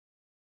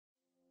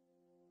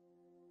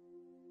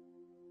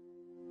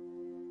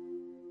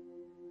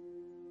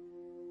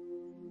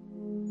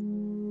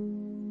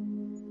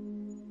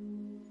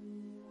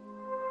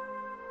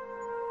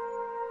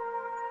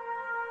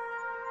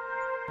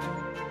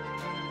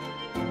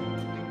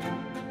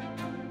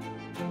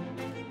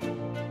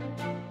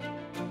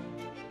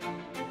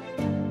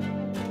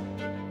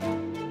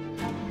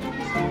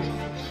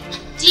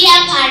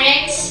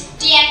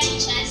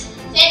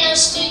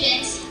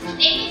students,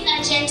 ladies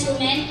and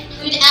gentlemen,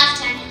 good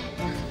afternoon.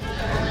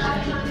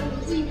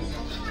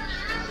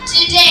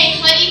 Today,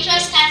 Holy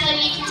Cross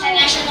Catholic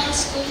International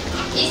School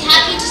is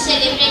happy to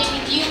celebrate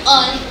with you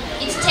all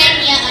its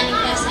 10-year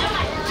anniversary.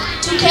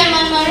 To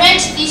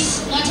commemorate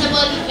this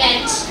notable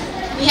event,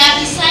 we have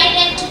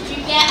decided to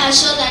prepare a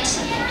show that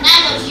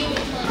none of you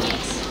will forget.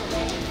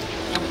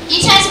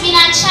 It has been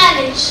a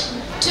challenge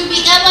to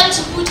be able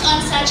to put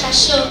on such a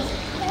show.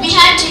 We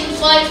had to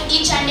involve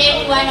each and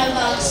every one of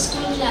our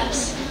school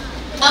clubs.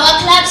 Our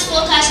clubs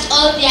focused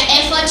all their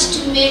efforts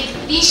to make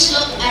this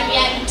show a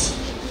reality.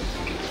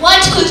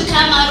 What could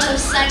come out of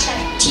such a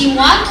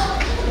teamwork?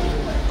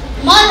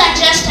 More than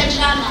just a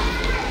drama.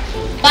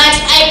 But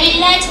I will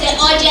let the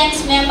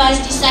audience members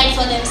decide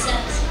for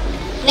themselves.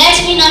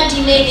 Let me not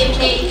delay the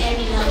play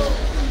any longer.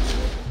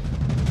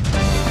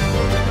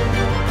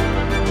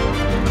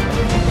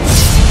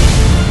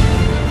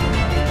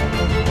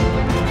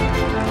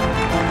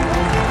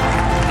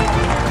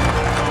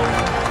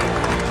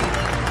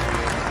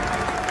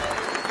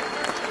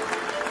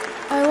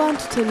 I want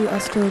to tell you a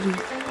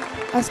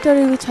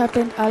story which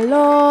happened a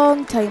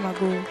long time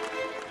ago.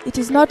 It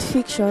is not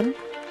fiction,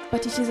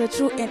 but it is a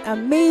true and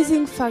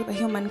amazing fact that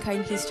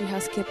humankind history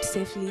has kept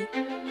safely.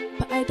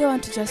 But I don't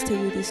want to just tell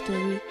you this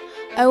story.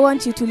 I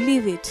want you to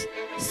live it.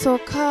 So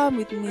come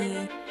with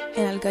me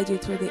and I'll guide you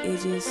through the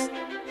ages.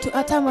 To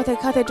a time where the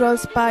cathedral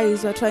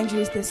spires were trying to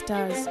reach the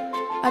stars.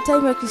 A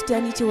time where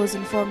Christianity was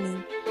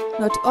informing,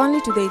 not only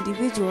to the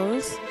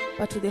individuals,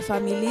 but to the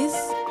families,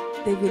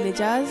 the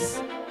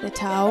villagers, the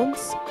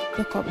towns,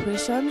 the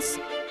corporations,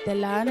 the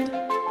land,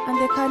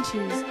 and the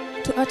countries,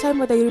 to a time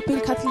where the European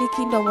Catholic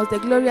Kingdom was the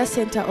glorious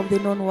center of the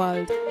known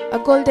world, a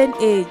golden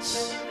age,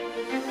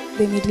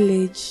 the Middle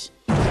Age.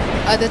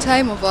 At the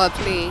time of our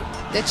play,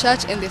 the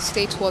church and the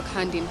state work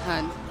hand in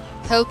hand,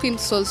 helping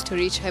souls to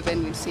reach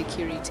heaven with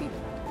security.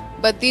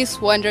 But this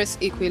wondrous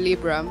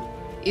equilibrium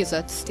is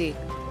at stake.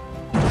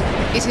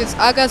 It is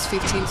August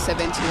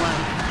 1571.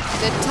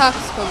 The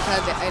Turks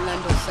conquered the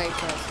island of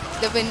Cyprus.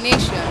 The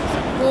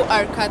Venetians, who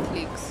are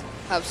Catholics,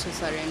 have to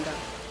surrender.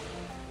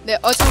 The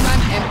Ottoman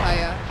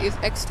Empire is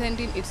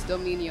extending its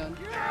dominion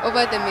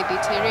over the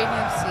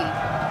Mediterranean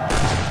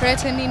Sea,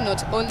 threatening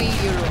not only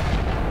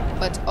Europe,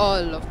 but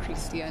all of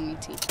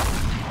Christianity.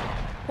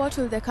 What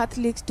will the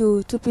Catholics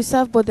do to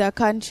preserve both their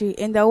country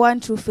and their one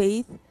true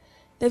faith?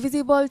 The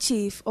visible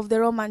chief of the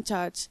Roman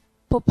Church,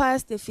 Pope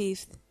Pius V,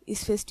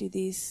 is faced with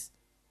this.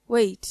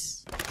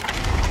 Wait.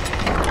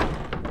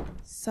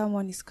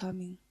 Someone is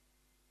coming.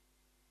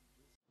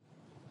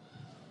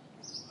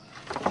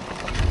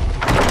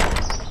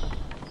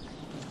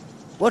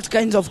 What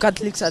kinds of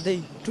Catholics are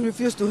they to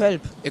refuse to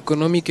help?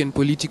 Economic and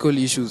political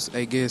issues,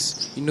 I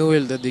guess. You know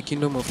well that the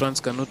Kingdom of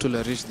France cannot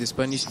tolerate the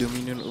Spanish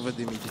dominion over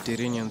the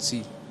Mediterranean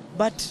Sea.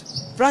 But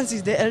France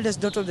is the eldest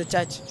daughter of the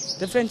church.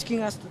 The French king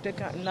has to take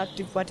an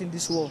active part in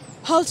this war.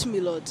 Halt, my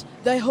lord.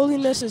 Thy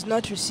holiness is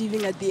not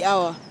receiving at the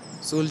hour.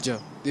 Soldier,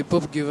 the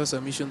Pope gave us a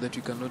mission that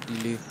we cannot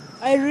delay.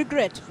 I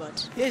regret,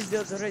 but... Here is the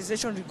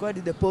authorization required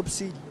in the Pope's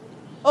seal.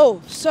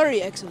 Oh,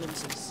 sorry,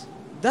 Excellencies.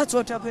 That's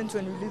what happens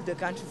when you leave the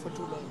country for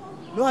too long.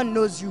 No one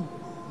knows you.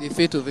 The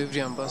fate of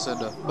every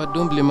ambassador. But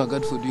don't blame a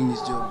God for doing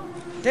his job.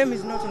 Time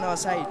is not on our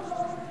side.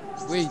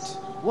 Wait.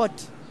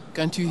 What?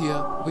 Can't you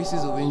hear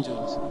voices of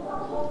angels?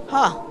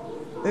 Ha!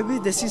 Maybe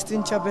the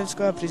Sistine Chapel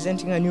Square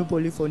presenting a new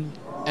polyphony.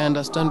 I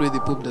understand why the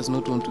Pope does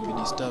not want to be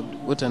disturbed.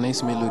 What a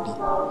nice melody.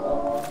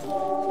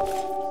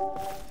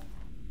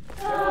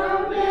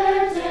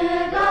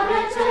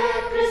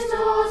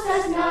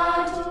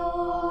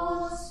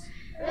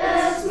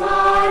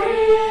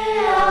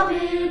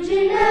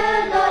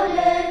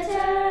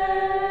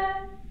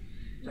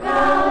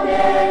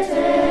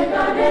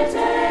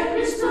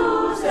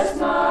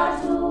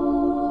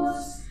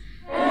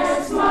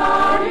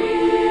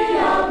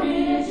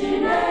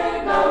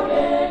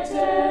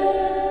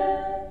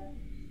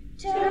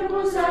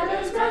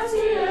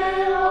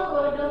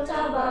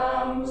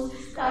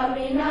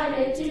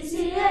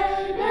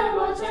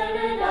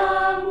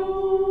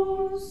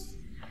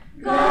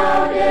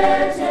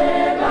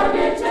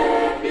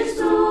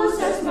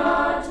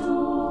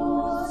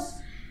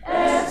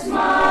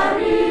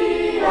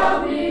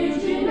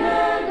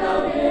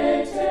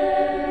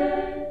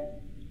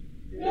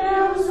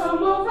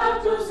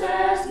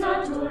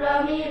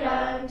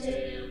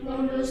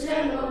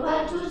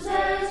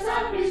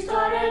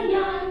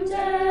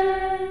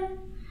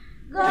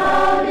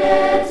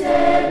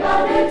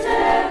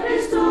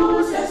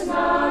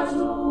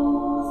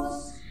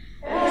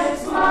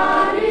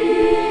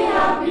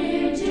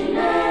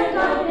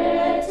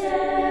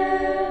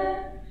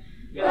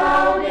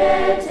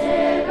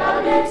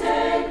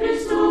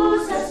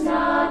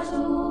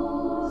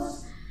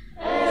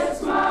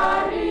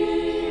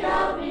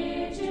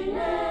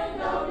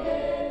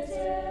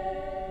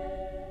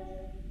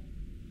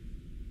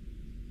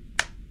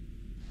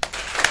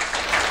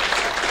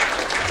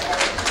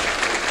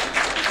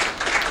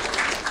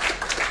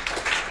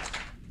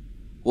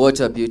 What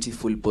a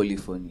beautiful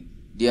polyphony.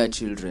 Dear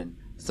children,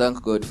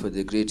 Thank God for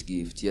the great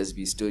gift He has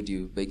bestowed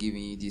you by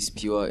giving you these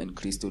pure and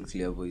crystal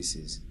clear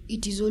voices.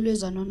 It is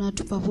always an honor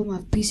to perform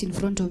a piece in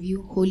front of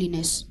you,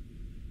 Holiness.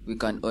 We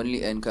can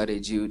only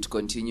encourage you to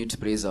continue to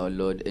praise our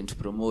Lord and to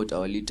promote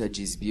our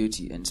liturgy's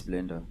beauty and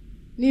splendor.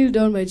 Kneel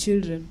down, my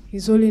children.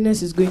 His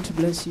Holiness is going to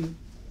bless you.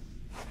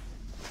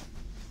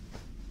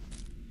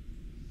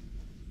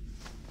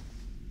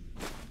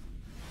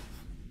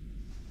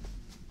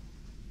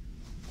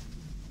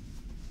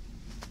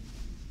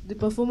 The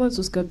performance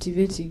was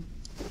captivating.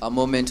 A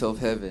moment of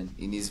heaven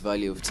in His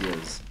valley of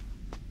tears.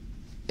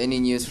 Any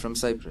news from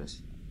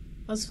Cyprus?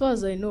 As far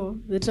as I know,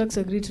 the Turks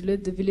agreed to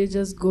let the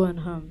villagers go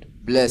unharmed.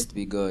 Blessed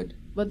be God.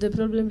 But the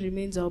problem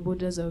remains our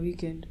borders are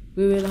weakened.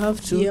 We will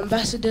have to... The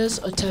ambassadors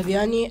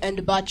Ottaviani and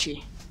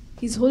Baci.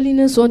 His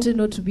Holiness wanted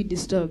not to be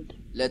disturbed.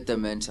 Let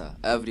them enter.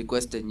 I have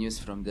requested news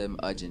from them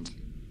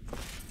urgently.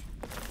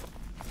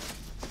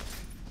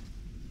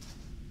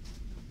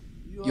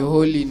 Your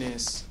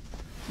Holiness.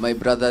 My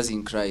brothers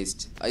in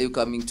Christ, are you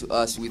coming to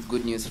us with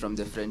good news from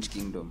the French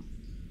kingdom?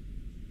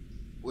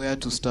 Where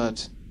to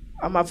start?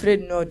 I'm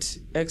afraid not,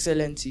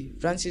 Excellency.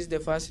 Francis I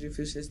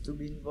refuses to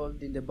be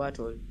involved in the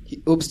battle.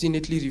 He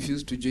obstinately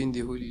refused to join the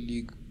Holy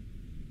League.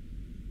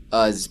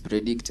 As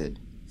predicted.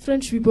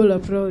 French people are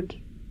proud.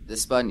 The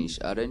Spanish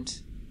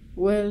aren't?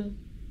 Well...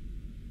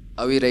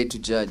 Are we right to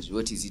judge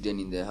what is hidden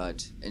in their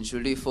heart? And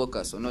should we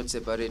focus on not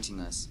separating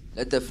us?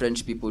 Let the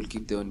French people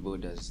keep their own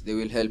borders. They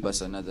will help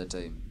us another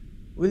time.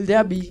 Will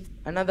there be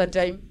another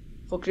time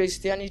for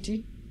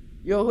Christianity?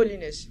 Your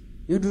Holiness,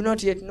 you do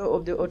not yet know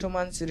of the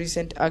Ottomans'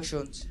 recent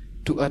actions.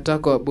 To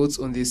attack our boats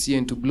on the sea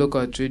and to block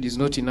our trade is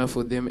not enough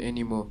for them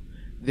anymore.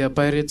 Their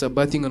pirates are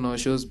bathing on our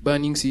shores,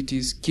 burning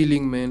cities,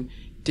 killing men,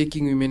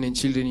 taking women and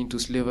children into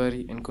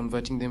slavery and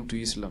converting them to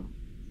Islam.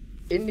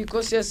 In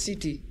Nicosia's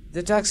city,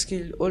 the Turks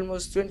killed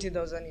almost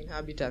 20,000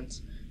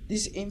 inhabitants.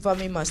 This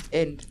infamy must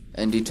end.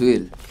 And it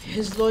will.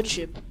 His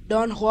Lordship,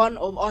 Don Juan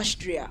of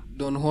Austria.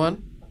 Don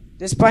Juan?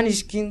 The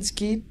Spanish king's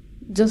kid.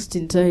 Just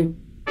in time.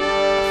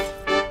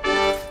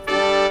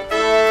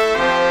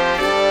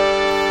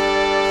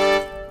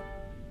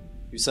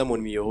 You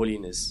summoned me, Your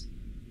Holiness.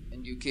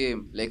 And you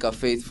came like a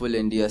faithful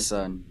and dear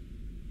son.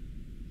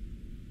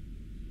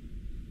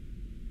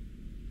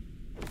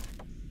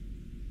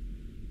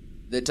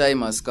 The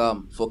time has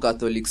come for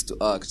Catholics to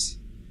act.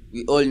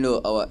 We all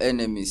know our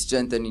enemy is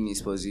strengthening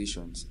his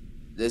positions.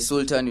 The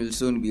Sultan will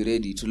soon be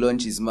ready to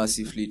launch his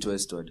massive fleet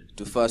westward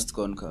to first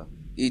conquer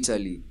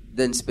Italy,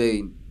 then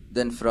Spain,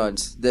 then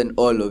France, then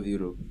all of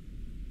Europe.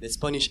 The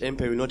Spanish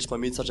Empire will not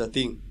permit such a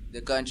thing.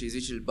 The countries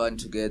which will band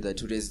together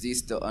to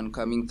resist the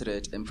oncoming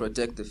threat and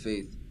protect the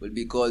faith will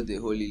be called the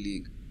Holy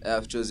League. I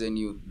have chosen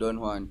you, Don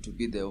Juan, to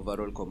be the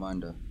overall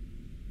commander.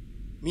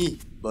 Me?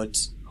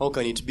 But how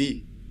can it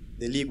be?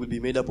 The League will be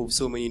made up of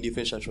so many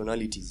different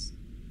nationalities.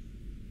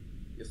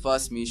 Your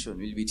first mission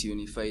will be to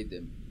unify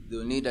them. They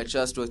will need a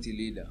trustworthy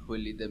leader who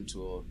will lead them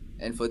to all.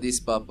 And for this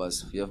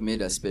purpose, we have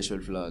made a special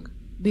flag.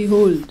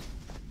 Behold.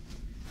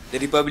 The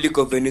Republic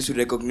of Venice will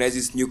recognize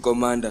its new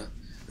commander.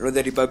 Nor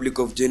the Republic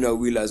of Genoa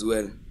will as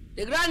well.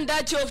 The Grand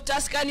Duchy of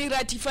Tuscany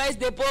ratifies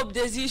the Pope's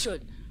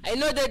decision. I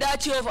know the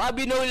Duchy of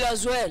Urbino will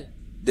as well.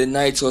 The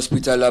Knights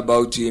Hospitaller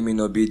bow to him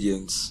in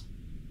obedience.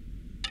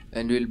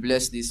 And will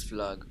bless this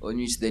flag on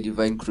which the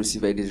divine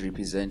crucified is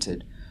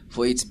represented,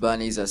 for its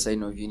banner is a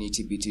sign of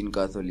unity between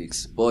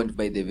Catholics, bound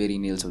by the very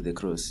nails of the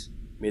cross.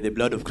 May the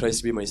blood of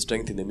Christ be my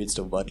strength in the midst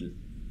of battle.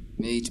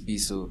 May it be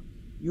so.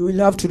 You will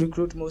have to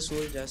recruit more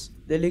soldiers.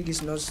 The League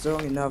is not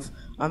strong enough,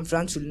 and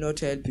France will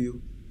not help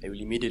you. I will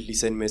immediately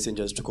send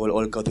messengers to call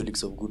all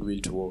Catholics of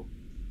goodwill to war.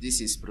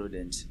 This is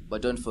prudent,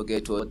 but don't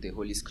forget what the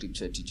Holy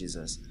Scripture teaches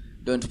us.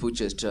 Don't put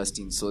your trust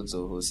in swords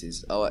or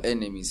horses. Our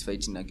enemy is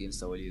fighting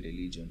against our holy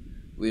religion.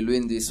 We'll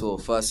win this war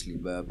firstly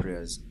by our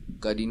prayers.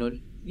 Cardinal?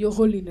 Your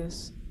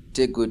Holiness.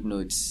 Take good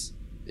notes.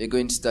 We're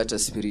going to start a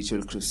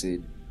spiritual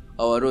crusade.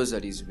 Our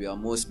rosaries will be our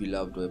most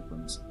beloved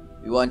weapons.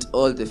 We want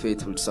all the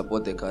faithful to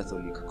support the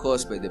Catholic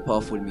cause by the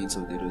powerful means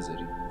of the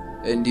rosary.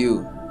 And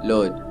you,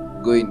 Lord,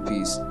 go in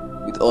peace.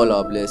 With all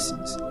our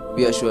blessings,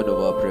 be assured of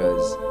our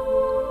prayers.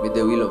 May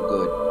the will of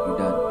God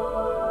be done.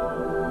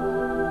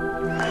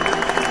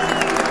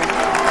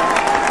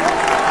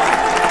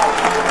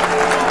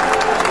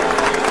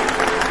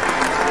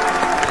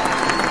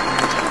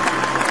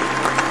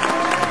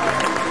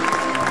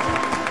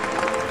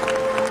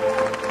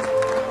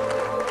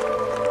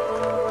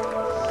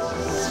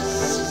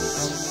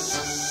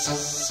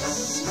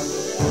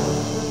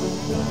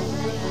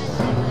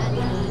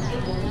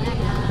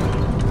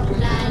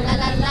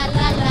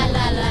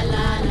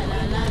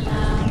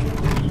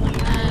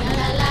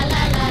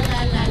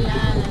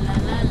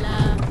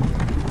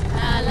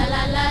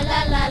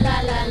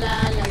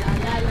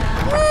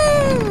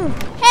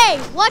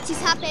 What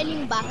is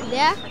happening back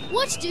there?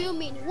 What do you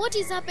mean? What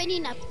is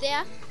happening up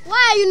there?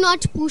 Why are you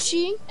not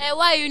pushing?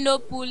 Why are you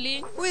not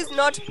pulling? Who is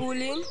not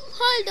pulling?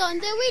 Hold on,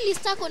 the wheel is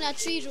stuck on a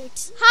tree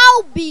root.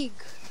 How big?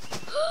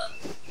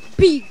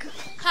 Big.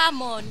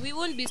 Come on, we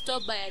won't be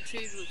stopped by a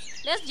tree root.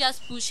 Let's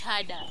just push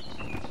harder.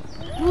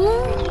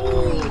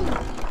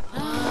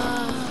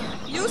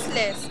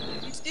 Useless.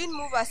 It didn't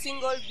move a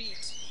single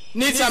bit.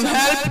 Need some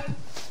help?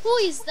 Who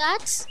is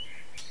that?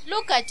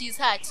 Look at his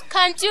hat.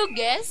 Can't you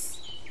guess?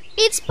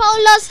 It's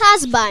Paula's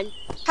husband.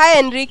 Hi,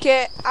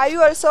 Enrique. Are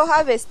you also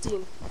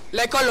harvesting?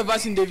 Like all of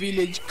us in the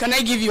village. Can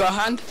I give you a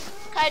hand?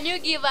 Can you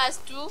give us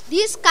two?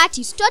 This cart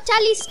is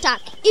totally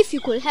stuck. If you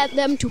could help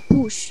them to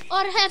push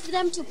or help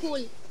them to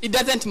pull. It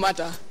doesn't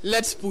matter.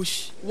 Let's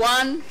push.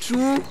 1,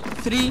 2,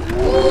 3.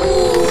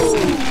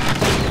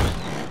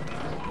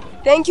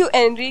 Thank you,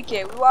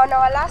 Enrique. We were on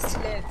our last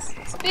legs.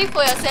 Speak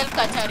for yourself,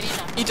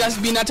 Katarina. It has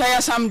been a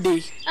tiresome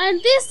day.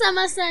 And this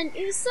summer sun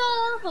is so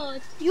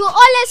hot. You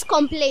always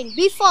complain.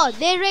 Before,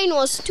 the rain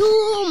was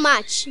too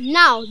much.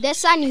 Now, the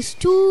sun is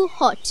too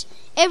hot.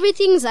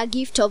 Everything's a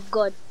gift of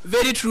God.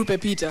 Very true,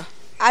 Pepita.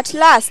 At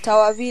last,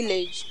 our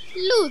village.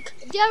 Look,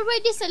 they're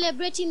already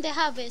celebrating the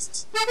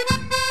harvest.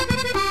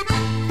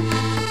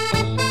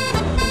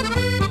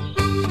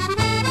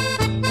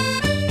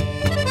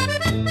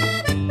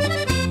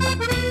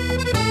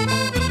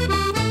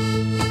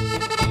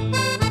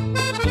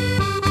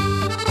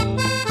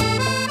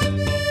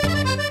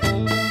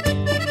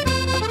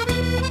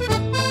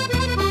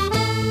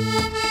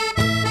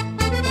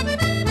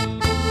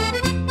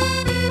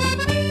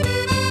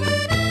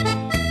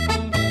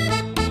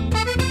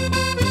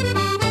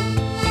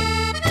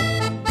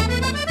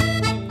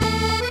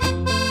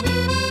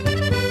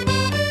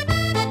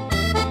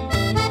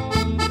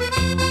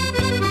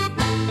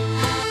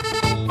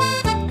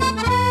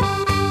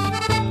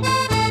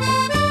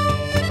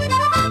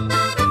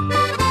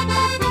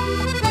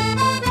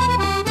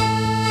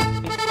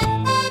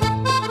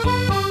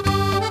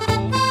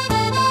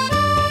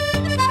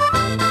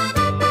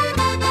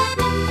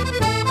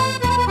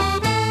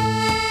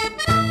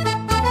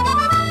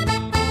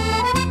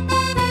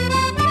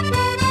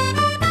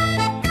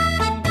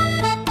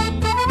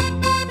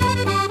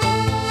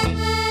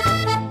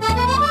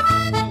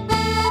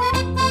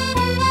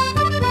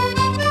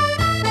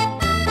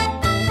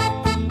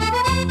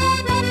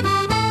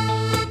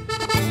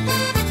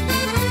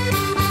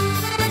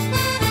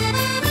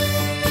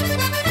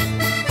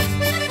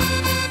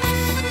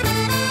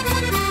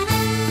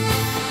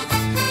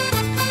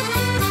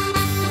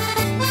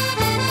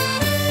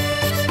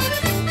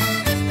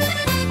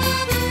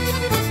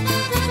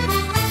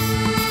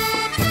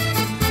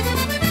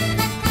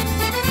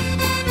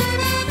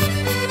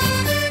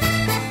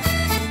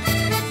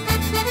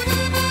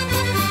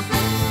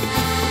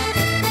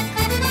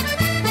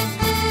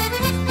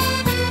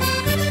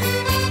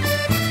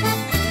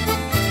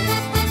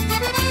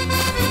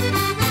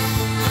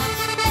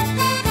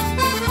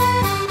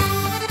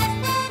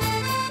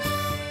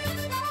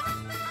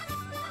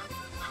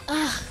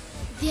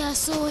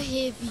 So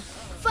heavy.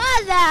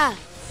 Father!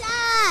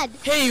 Dad!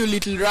 Hey, you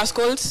little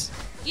rascals.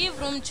 Give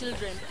room,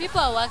 children. People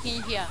are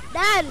working here.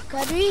 Dad,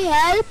 can we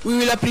help? We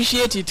will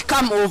appreciate it.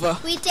 Come over.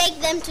 We take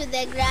them to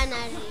the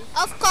granary.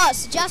 Of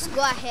course, just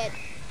go ahead.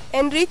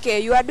 Enrique,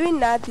 you are doing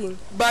nothing.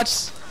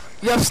 But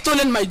you have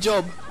stolen my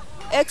job.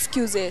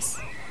 Excuses.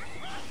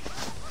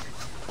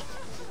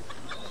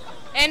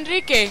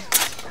 Enrique.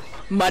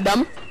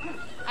 Madam?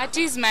 That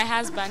is my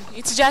husband.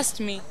 It's just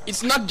me.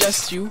 It's not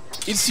just you.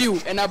 It's you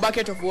and a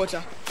bucket of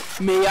water.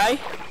 May I?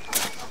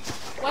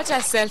 What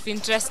a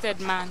self-interested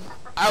man.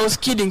 I was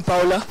kidding,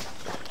 Paula.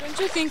 Don't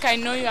you think I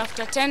know you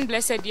after 10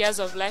 blessed years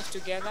of life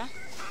together?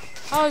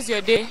 How was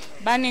your day?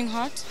 Burning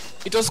hot?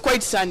 It was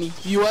quite sunny.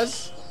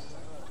 Yours?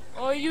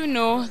 Oh, you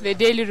know, the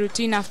daily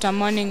routine after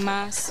morning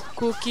mass,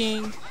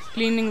 cooking,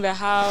 cleaning the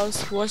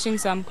house, washing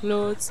some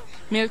clothes,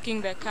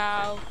 milking the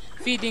cow,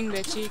 feeding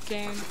the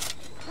chicken,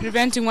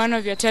 preventing one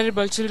of your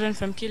terrible children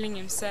from killing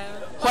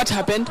himself. What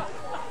happened?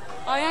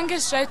 Our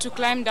youngest tried to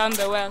climb down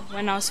the well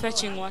when I was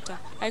fetching water.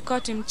 I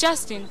caught him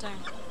just in time.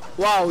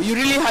 Wow, you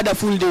really had a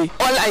full day.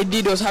 All I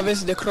did was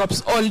harvest the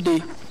crops all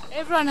day.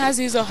 Everyone has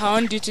his or her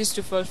own duties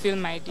to fulfill,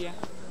 my dear.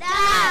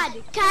 Dad,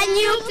 can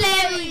you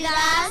play with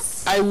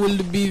us? I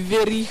would be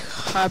very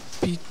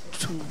happy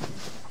to.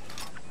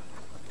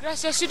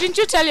 Gracia, shouldn't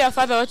you tell your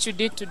father what you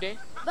did today?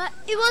 But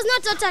it was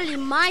not totally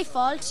my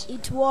fault.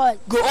 It was.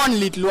 Go on,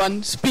 little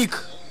one. Speak.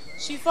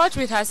 She fought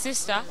with her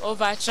sister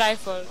over a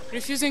trifle,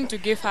 refusing to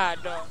give her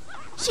a doll.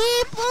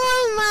 She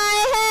pulled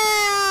my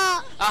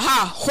hair.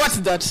 Aha, what's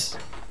that?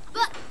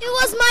 But it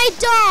was my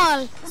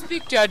doll.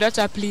 Speak to your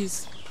daughter,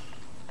 please.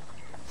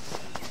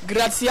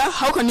 Grazia,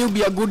 how can you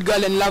be a good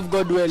girl and love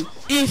God well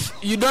if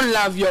you don't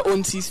love your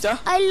own sister?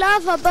 I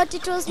love her, but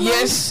it was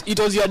Yes, it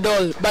was your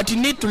doll, but you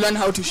need to learn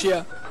how to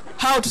share.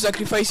 How to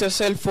sacrifice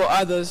yourself for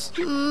others.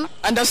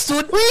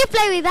 Understood? Will you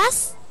play with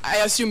us? I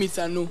assume it's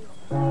a no.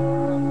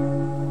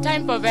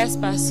 Time for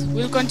Vespers.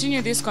 We'll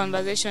continue this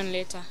conversation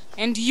later.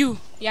 And you,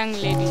 young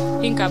lady,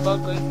 think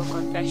about going for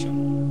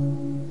confession.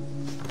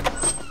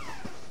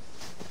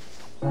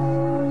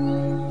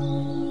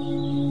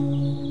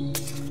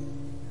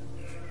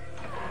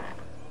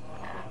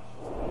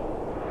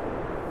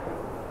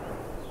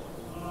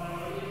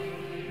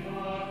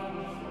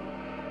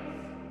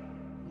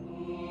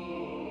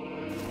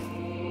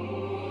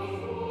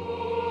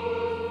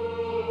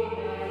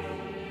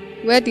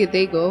 Where did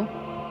they go?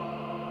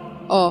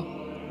 Oh,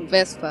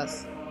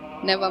 Vespas.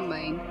 Never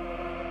mind.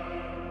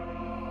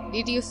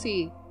 Did you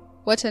see?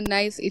 What a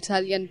nice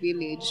Italian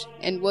village,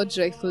 and what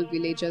joyful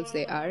villagers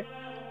they are.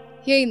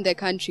 Here in the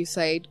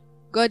countryside,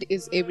 God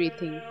is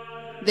everything.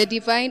 The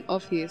divine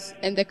office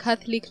and the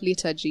Catholic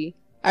liturgy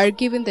are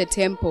giving the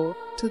temple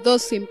to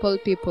those simple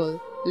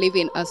people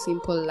living a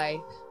simple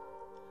life.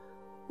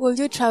 Will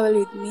you travel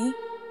with me?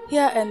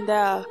 Here and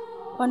there,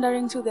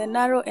 wandering through the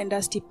narrow and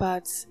dusty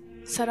paths,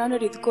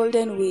 surrounded with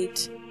golden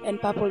wheat and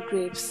purple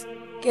grapes,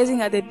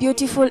 gazing at the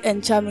beautiful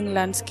and charming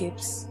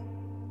landscapes.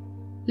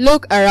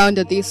 Look around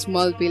at these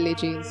small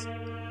villages,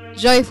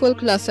 joyful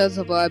clusters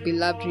of our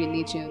beloved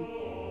religion,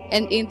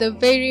 and in the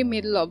very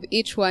middle of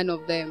each one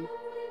of them,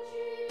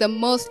 the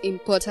most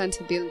important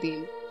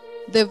building,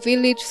 the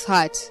village's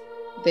heart,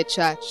 the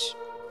church.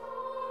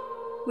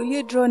 Will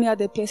you draw near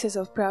the places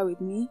of prayer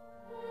with me?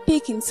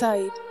 Peek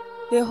inside.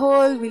 The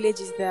whole village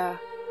is there.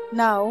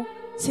 Now,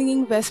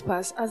 singing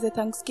Vespers as the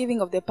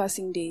thanksgiving of the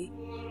passing day.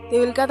 They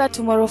will gather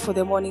tomorrow for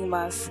the morning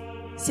mass,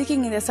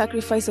 seeking in the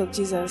sacrifice of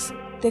Jesus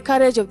the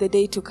courage of the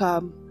day to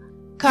come.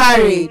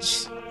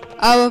 Courage!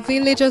 Our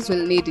villagers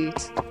will need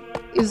it.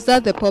 Is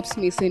that the Pope's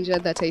messenger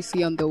that I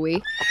see on the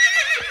way?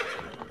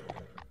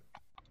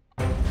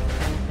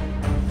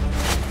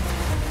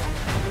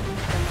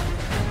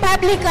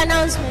 Public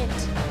announcement.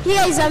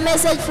 Here is a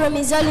message from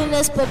His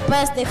Holiness Pope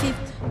Pius V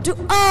to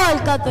all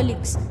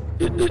Catholics.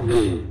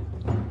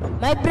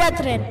 My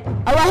brethren,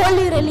 our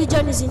holy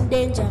religion is in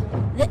danger.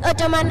 The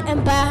Ottoman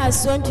Empire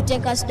has sworn to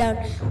take us down.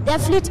 Their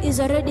fleet is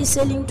already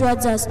sailing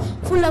towards us,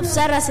 full of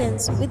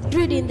Saracens, with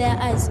greed in their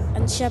eyes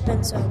and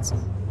sharpened swords.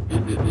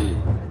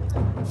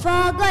 For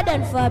our God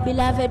and for our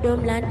beloved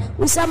homeland,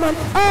 we summon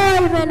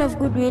all men of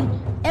goodwill,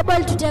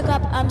 able to take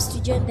up arms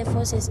to join the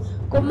forces,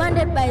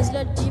 commanded by His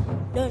Lordship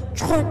Don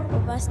John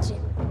of Austria.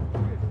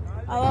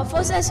 Our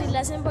forces will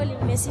assemble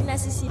in Messina,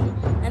 Sicily,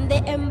 and the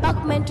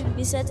embarkment will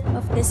be set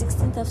off the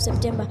 16th of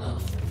September.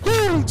 Who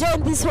will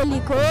join this holy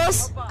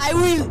cause? I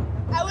will.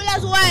 I will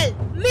as well.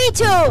 Me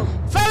too.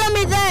 Follow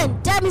me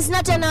then. Time is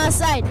not on our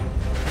side.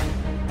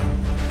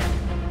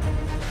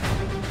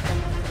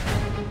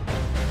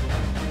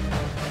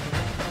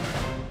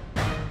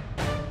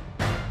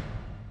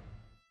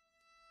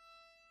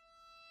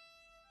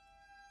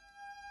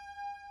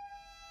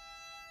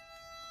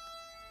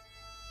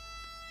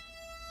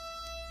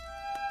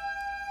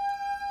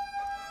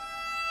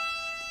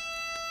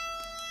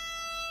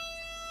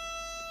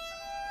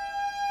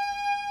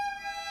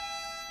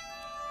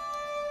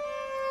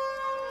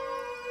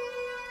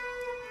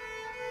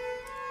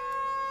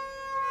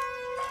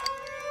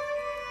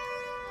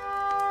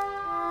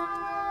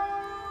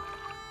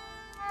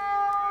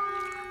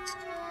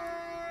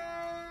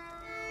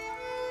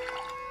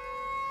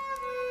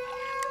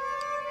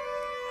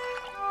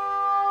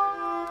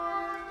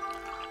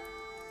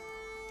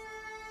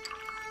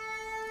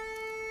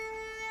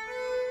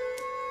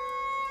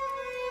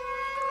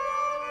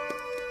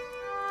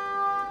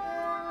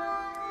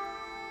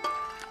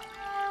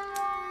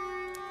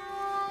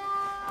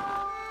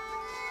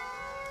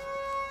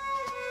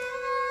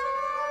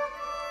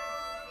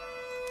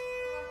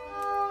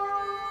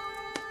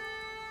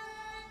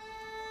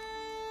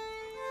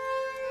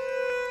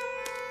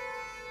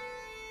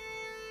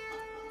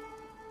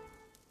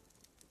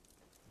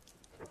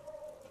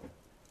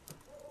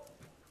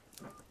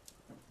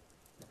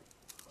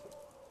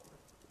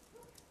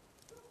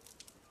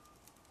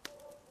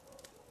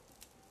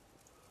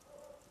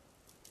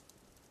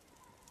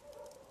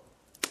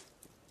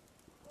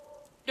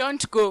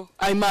 Don't go.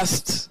 I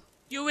must.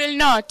 You will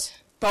not.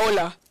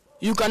 Paola,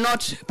 you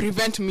cannot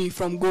prevent me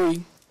from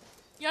going.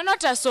 You're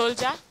not a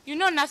soldier. You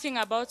know nothing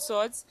about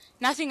swords,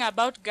 nothing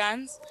about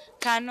guns,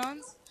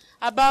 cannons,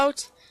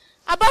 about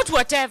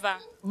whatever.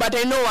 But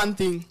I know one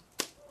thing.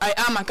 I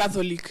am a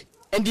Catholic,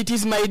 and it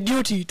is my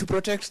duty to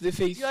protect the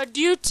faith. Your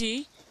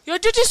duty? Your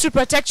duty is to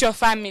protect your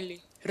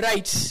family.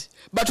 Right.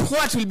 But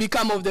what will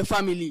become of the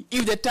family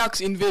if the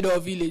Turks invade our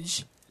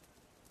village?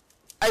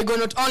 I go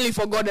not only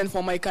for God and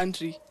for my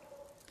country.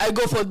 I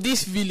go for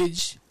this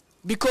village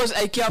because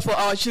I care for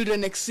our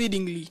children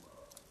exceedingly.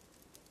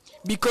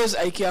 Because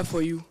I care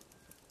for you.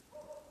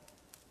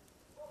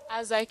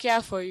 As I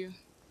care for you.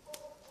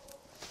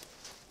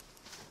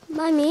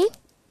 Mommy?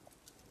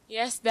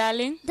 Yes,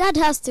 darling? Dad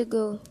has to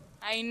go.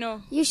 I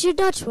know. You should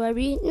not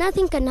worry.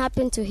 Nothing can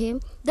happen to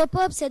him. The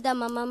Pope said that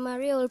Mama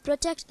Maria will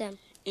protect them.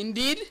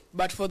 Indeed,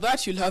 but for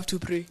that you'll have to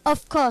pray.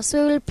 Of course,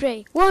 we will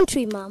pray. Won't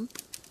we, Mom?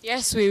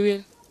 Yes, we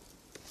will.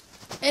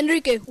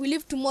 Enrique, we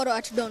leave tomorrow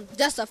at dawn,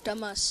 just after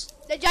Mass.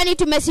 The journey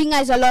to Messina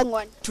is a long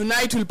one.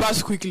 Tonight will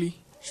pass quickly.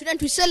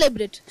 Shouldn't we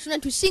celebrate?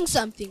 Shouldn't we sing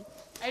something?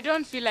 I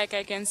don't feel like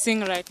I can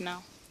sing right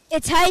now.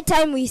 It's high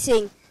time we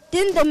sing.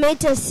 Didn't the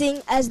maters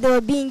sing as they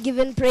were being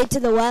given prey to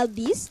the wild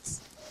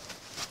beasts?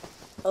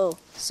 Oh,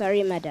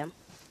 sorry, madam.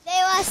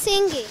 They were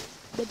singing.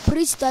 The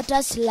priest taught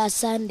us last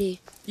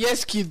Sunday.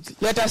 Yes, kids,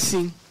 let us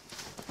sing.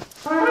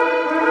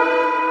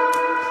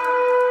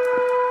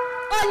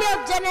 All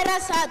of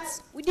generous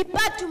hearts, we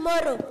depart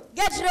tomorrow.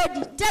 Get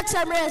ready, take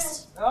some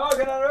rest. How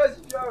can I rest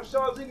if you are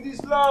shouting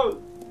this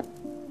loud?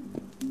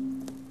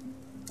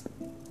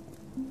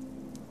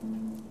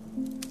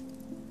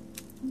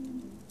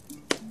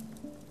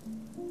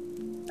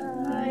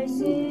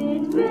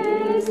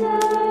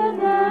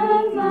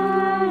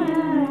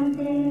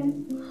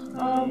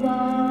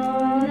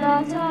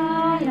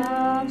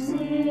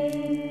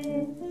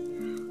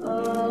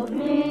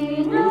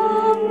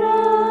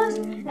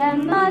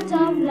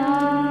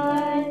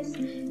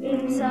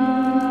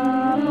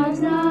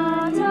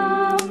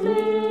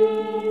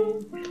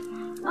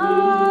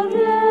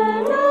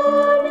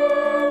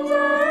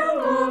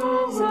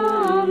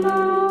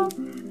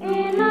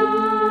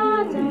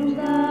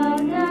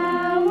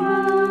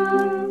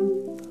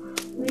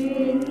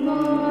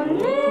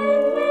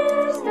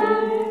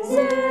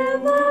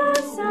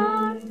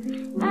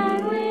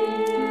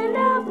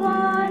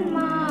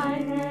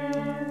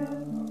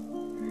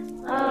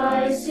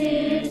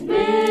 sit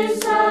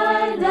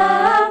beside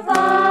the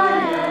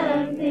fire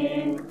and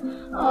think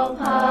of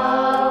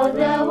how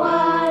the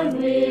world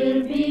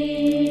will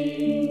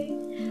be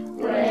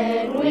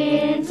when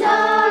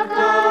winter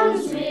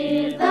comes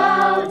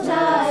without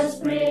a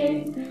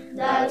spring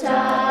that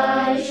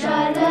I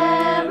shall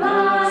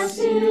never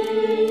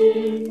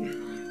see.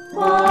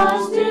 For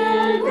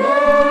still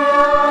there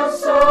are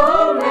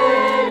so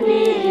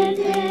many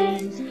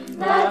things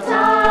that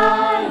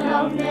I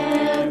have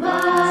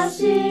never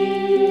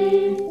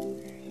seen.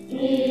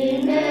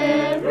 In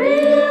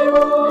every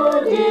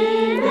wood,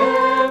 in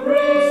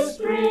every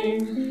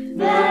spring,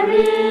 there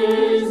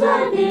is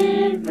a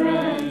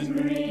different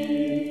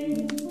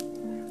green.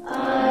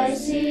 I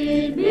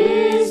sit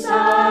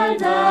beside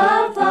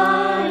the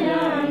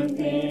fire and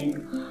think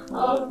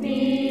of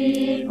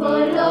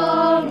people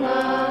long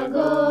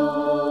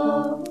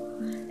ago,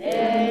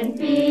 and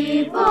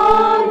people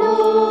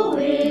who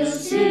will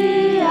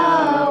see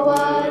a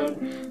world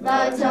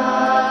that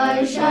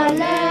I shall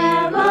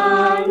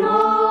never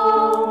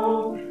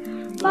know.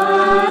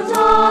 But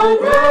all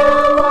the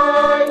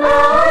while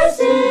I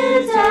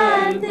sit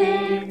and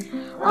think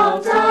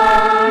of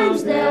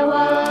times there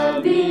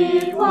were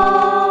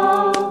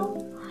before.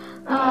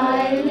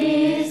 I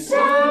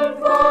listen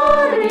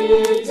for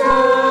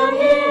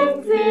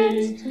returning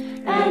feet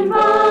and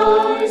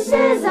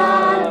voices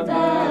at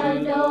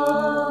the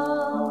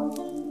door.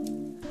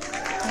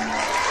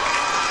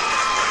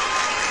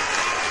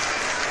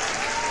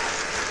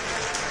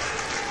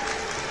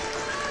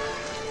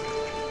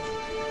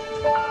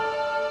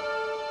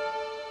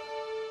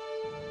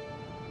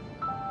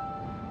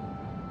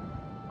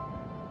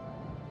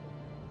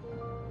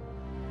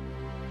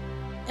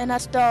 And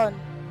at dawn,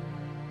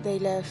 they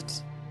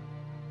left.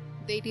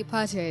 They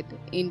departed,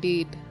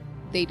 indeed,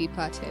 they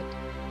departed.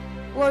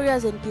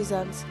 Warriors and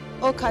peasants,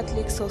 all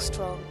Catholics so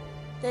strong,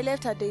 they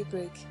left at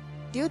daybreak.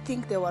 Do you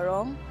think they were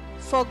wrong?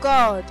 For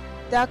God,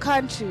 their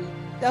country,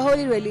 their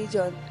holy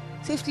religion,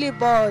 swiftly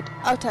bored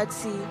out at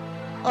sea,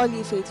 all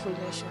ye faithful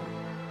nation.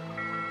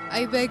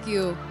 I beg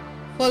you,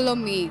 follow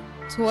me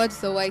towards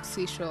the white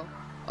seashore,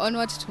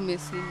 onward to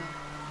Messina,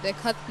 the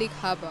Catholic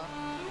harbor,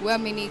 where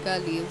many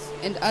galleys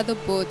and other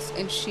boats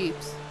and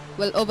ships,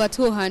 well over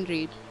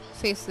 200,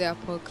 face the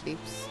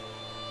apocalypse.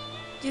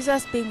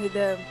 Jesus being with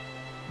them,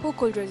 who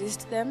could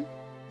resist them?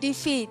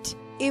 Defeat,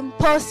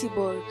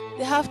 impossible,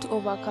 they have to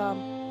overcome.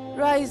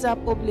 Rise up,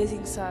 O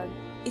blazing sun,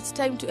 it's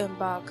time to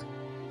embark.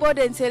 Board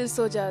and sail,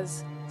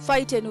 soldiers,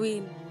 fight and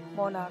win,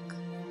 monarch.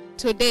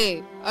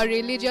 Today, our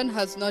religion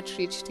has not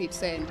reached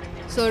its end,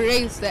 so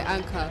raise the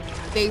anchor,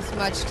 there is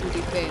much to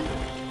defend.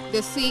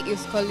 The sea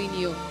is calling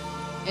you,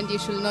 and you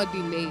shall not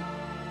delay.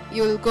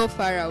 You will go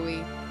far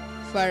away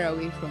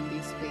from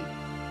this bay.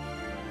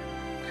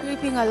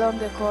 Creeping along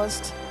the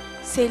coast,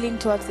 sailing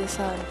towards the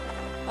sun,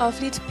 our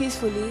fleet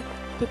peacefully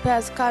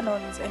prepares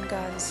cannons and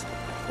guns.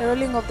 The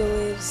rolling of the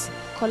waves,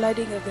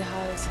 colliding of the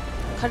hulls,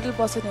 cuddle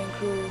bosun and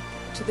crew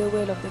to the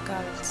wail of the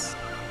gulls.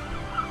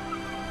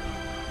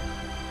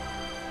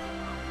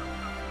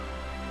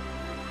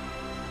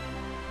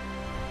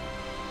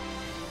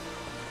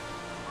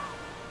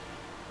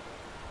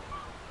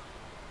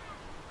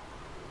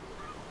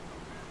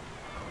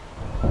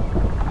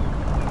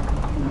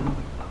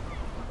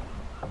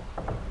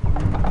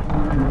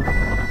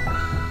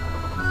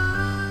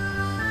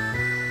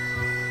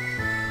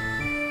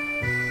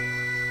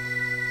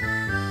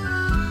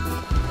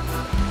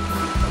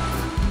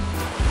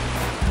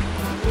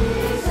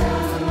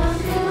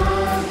 Listen,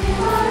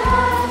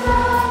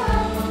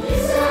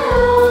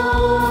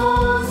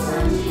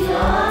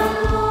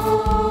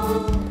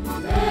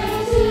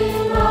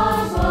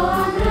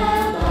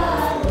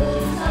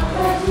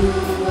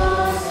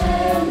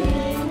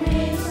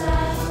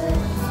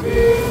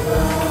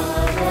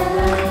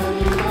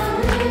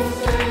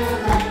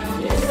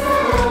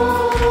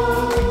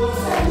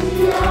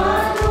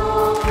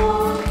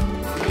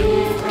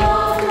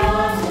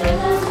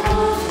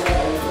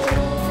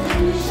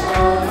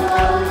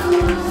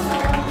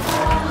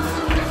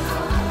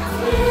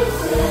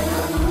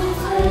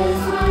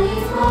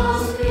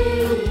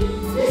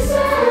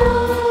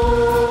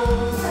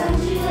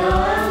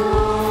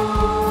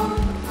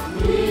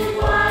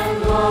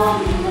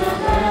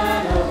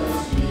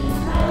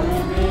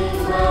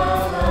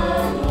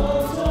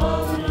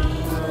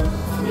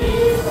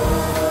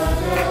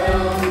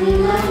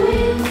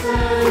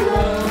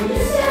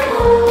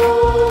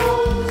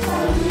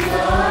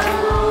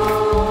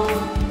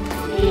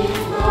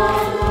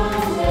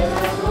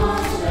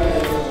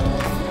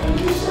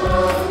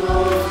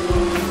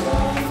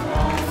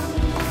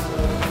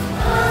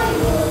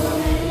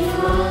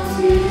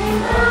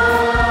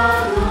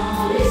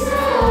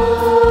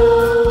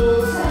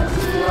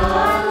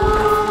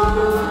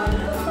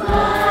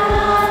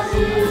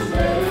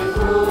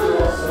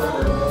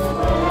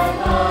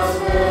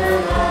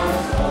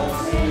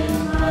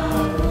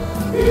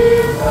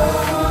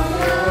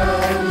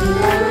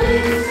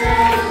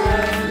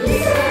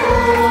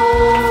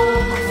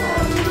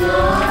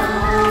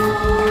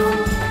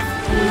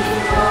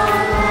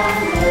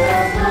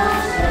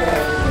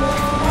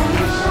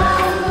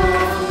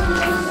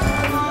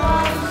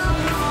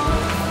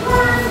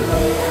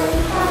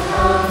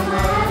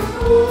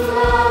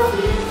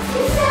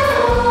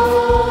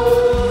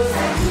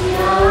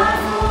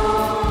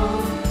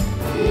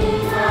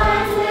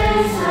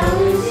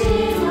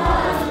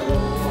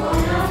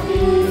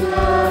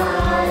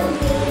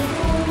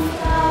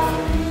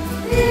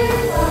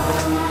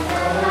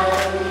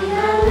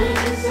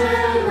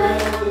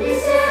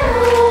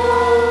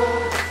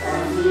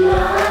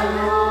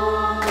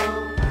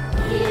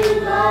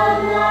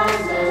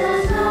 once let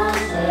us not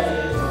stray,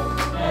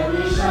 and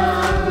we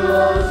shall go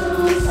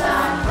to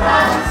San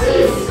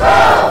Francisco.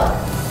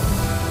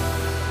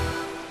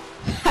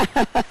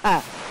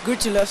 Good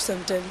to laugh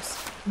sometimes.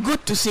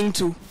 Good to sing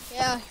too.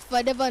 Yeah, if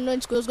I'd ever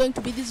known school was going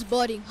to be this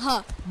boring,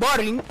 huh?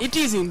 Boring? It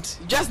isn't.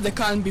 Just the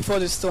calm before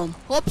the storm.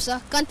 Hope,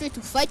 sir. Can't wait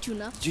to fight you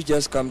now. Did you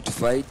just come to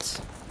fight?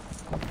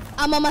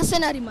 I'm a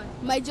mercenary man.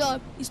 My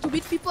job is to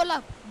beat people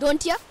up,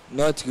 don't ya?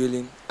 Not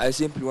really. I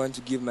simply want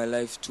to give my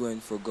life to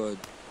and for God.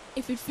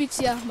 If it fits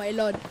ya, my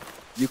lord.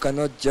 You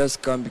cannot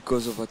just come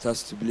because of a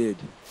thirsty blade.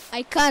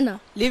 I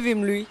canna. Leave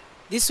him, Louis.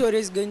 This warrior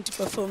is going to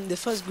perform the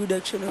first good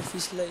action of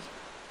his life.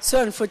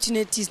 So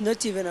unfortunate he's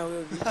not even aware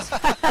of it.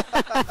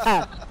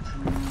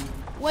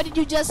 What did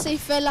you just say,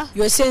 fella?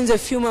 Your sense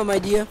of humor, my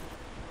dear.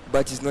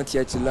 But he's not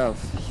here to laugh.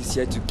 He's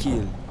here to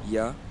kill,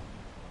 yeah?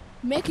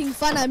 Making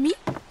fun of me?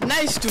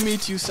 Nice to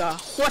meet you, sir.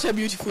 What a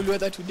beautiful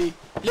weather today.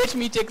 Let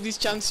me take this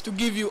chance to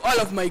give you all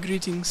of my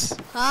greetings.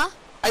 Huh?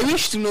 I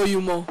wish to know you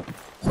more.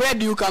 Where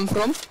do you come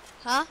from?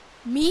 Huh?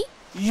 Me?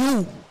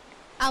 You.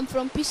 I'm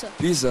from Pisa.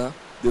 Pisa?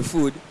 The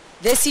food?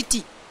 The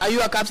city. Are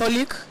you a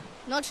Catholic?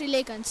 Not really,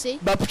 I can say.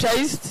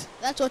 Baptized?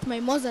 That's what my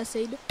mother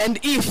said. And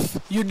if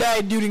you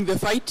died during the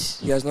fight?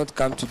 He has not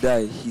come to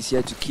die. He's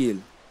here to kill.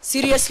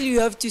 Seriously, you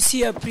have to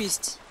see a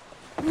priest.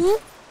 Who?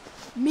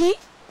 Me?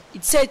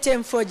 It's a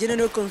time for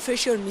general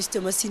confession,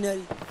 Mr.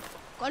 Masinari.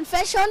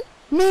 Confession?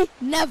 Me?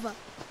 Never.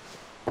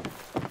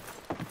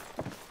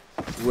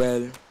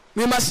 Well,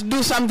 we must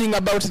do something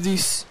about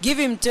this. Give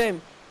him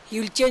time. He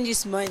will change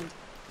his mind.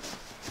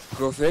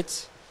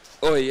 Prophet?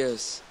 Oh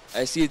yes,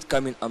 I see it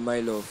coming a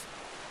mile off.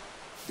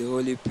 The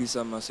holy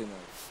Pisa mercenary.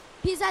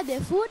 Pizza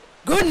the food?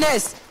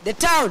 Goodness! The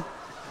town!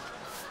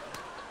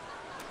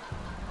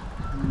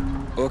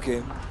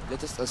 Okay,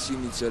 let us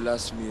assume it's your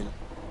last meal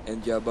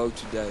and you're about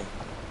to die.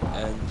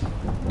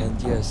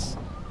 And yes,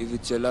 if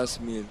it's your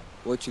last meal,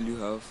 what will you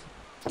have?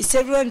 Is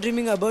everyone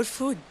dreaming about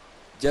food?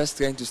 Just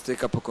trying to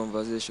strike up a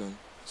conversation.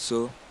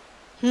 So?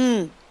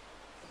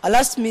 A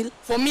last meal?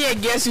 For me, I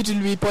guess it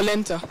will be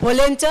polenta.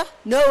 Polenta?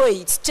 No way,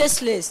 it's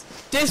tasteless.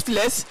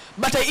 Tasteless?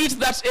 But I eat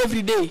that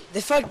every day.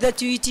 The fact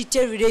that you eat it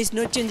every day is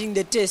not changing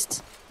the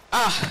taste.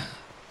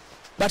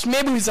 But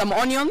maybe with some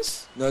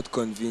onions? Not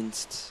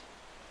convinced.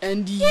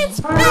 And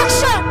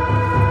Inspection!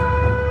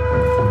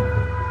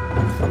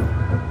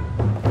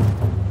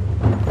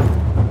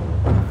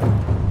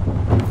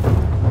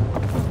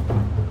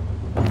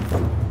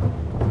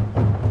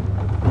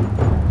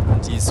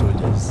 These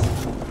soldiers.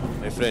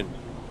 My friend,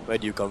 where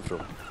do you come from?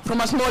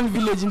 From a small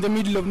village in the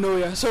middle of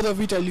nowhere, south of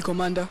Italy,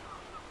 Commander.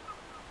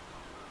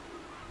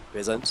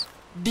 Peasant?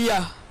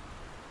 Deer.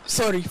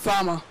 Sorry,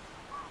 farmer.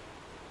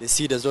 The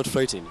sea does not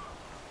frighten you.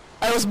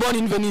 I was born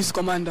in Venice,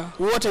 Commander.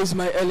 Water is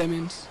my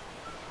element.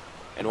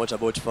 And what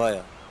about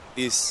fire?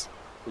 This,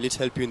 will it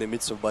help you in the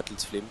midst of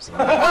battle's flames?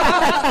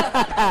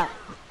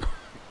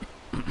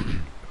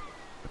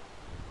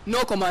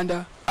 No,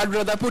 Commander. I'd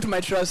rather put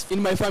my trust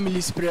in my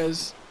family's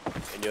prayers.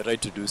 And you're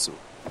right to do so.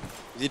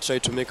 Is it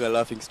right to make a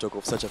laughing stock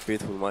of such a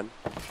faithful man?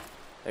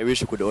 I wish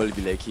you could all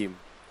be like him.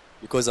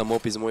 Because a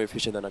mop is more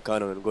efficient than a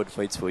cannon when God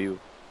fights for you.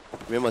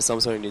 Remember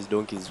Samson and his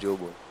donkey's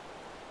jawbone.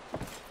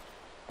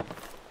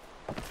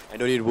 I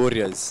don't need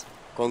warriors,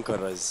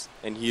 conquerors,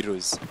 and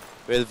heroes,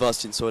 well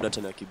versed in sword art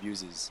and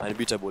arquebuses,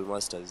 unbeatable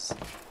masters.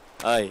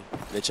 I,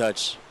 the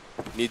church,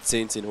 need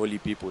saints and holy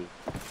people.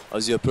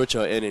 As you approach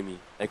our enemy,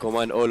 I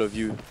command all of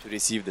you to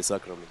receive the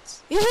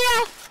sacraments. You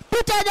hear?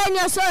 Put it on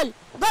your soul.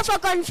 Go for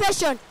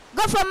confession.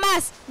 Go for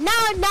mass.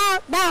 Now, now,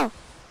 now.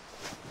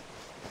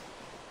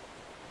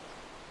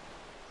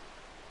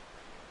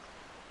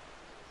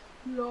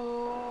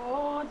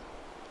 Lord,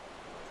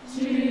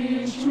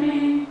 teach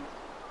me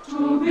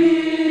to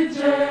be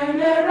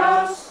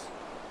generous.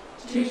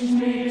 Teach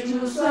me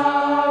to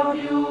serve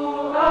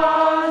you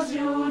as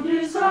you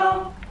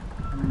deserve.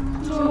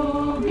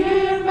 To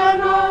give and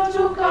not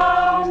to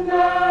count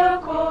the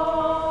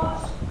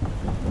cost.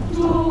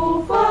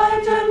 To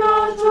fight and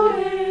not to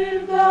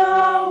heed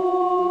the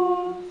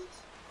wounds.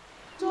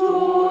 To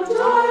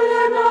toil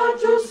and not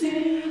to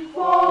seek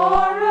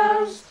for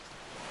rest.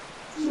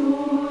 To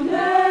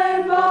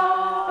labor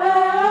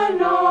and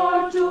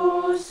not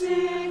to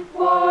seek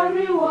for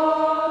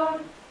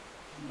reward,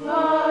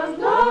 but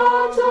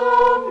not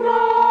of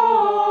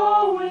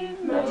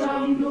knowing that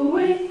I'm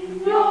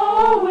doing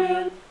your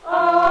will.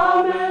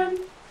 Amen.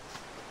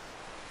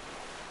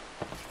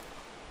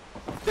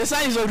 The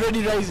sun is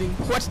already rising.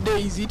 What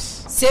day is it?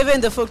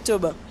 7th of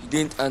October. You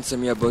didn't answer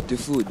me about the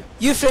food.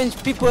 You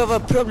French people have a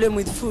problem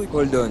with food.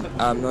 Hold on,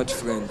 I'm not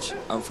French.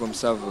 I'm from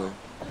Savoy.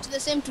 It's the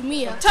same to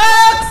me,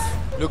 Turks!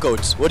 Look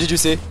out, what did you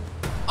say?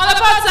 On the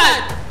port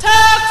side!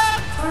 Turks!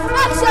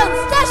 Actions!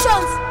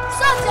 Stations!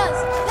 Soldiers!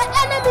 The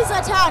enemy's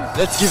at hand!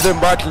 Let's give them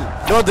battle,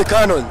 not the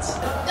cannons!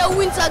 The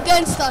wind's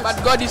against us.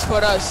 But God is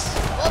for us.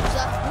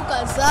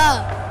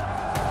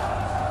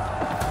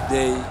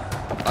 They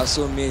are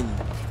so many.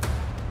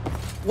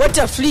 What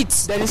a fleet!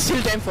 There is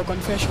still time for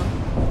confession.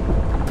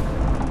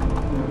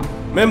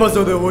 Members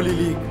of the Holy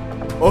League,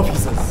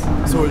 officers,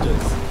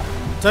 soldiers,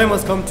 Time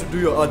has come to do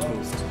your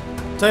utmost.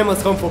 Time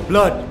has come for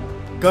blood,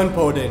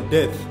 gunpowder and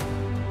death.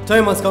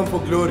 Time has come for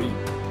glory.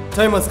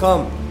 Time has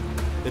come.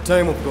 The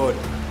time of God.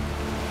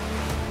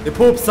 The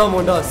Pope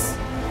summoned us.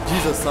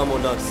 Jesus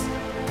summoned us.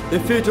 The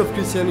fate of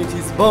Christianity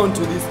is bound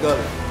to this gulf,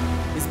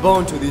 is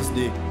bound to this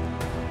day.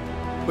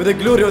 For the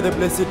glory of the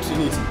Blessed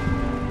Trinity,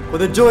 for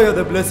the joy of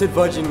the Blessed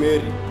Virgin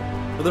Mary,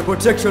 for the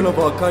protection of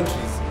our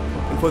countries,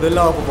 and for the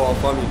love of our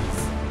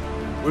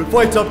families. We'll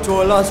fight up to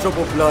our last drop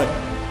of blood.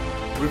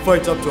 We'll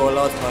fight up to our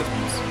last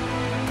heartbeat.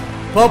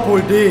 Purple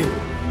day,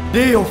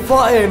 day of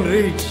fire and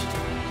rage,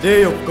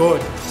 day of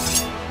God.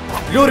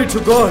 Glory to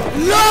God.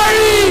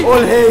 Glory!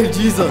 All hail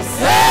Jesus.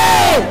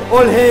 Hail!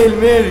 All hail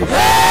Mary.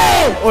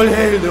 Hail! All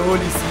hail the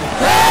Holy See.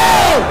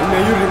 Hail! And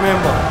may you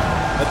remember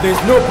that there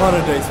is no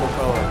paradise for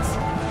cowards.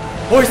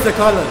 Hoist the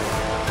colors.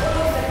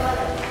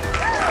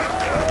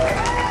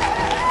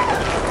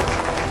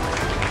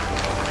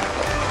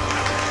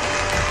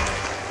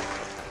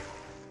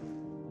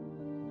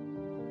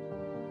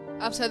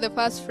 After the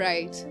first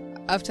fright,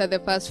 after the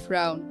first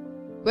frown,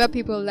 where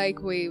people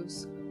like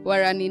waves were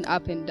running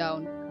up and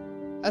down,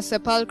 a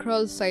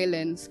sepulchral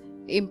silence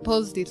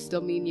imposed its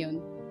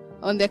dominion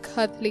on the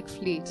Catholic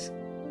fleet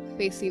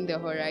facing the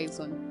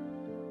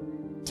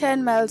horizon.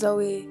 10 miles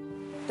away,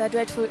 the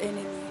dreadful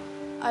enemy,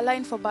 a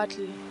line for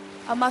battle,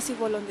 a massive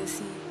wall on the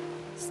sea,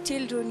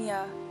 still drew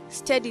near,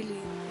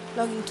 steadily,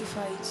 longing to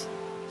fight,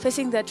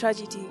 facing their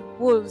tragedy,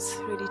 wolves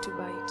ready to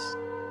bite.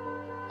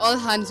 All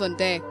hands on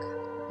deck.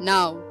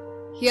 Now,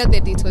 hear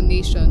the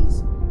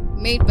detonations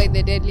made by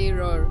the deadly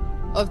roar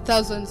of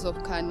thousands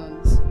of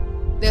cannons.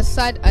 The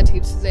sword at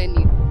its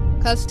zenith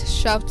cast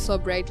shafts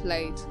of bright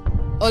light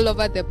all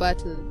over the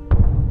battle,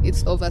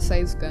 its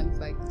oversized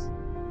gunfight.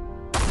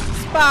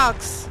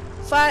 Sparks,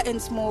 fire and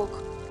smoke,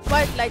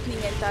 white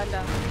lightning and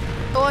thunder,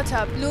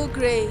 water blue,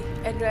 grey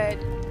and red,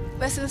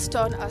 vessels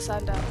torn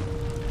asunder,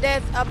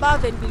 death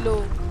above and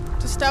below,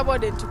 to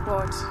starboard and to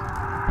port.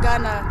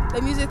 Ghana,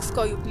 the music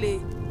score you play,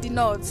 the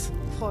notes,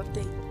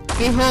 forte.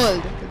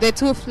 Behold, the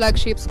two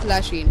flagships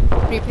clashing,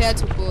 prepare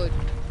to board.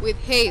 With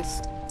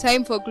haste,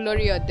 time for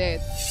glory or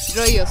death,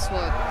 draw your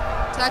sword.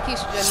 Turkish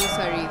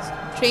Janissaries,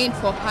 trained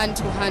for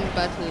hand-to-hand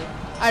battle,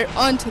 are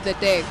on to the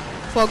deck,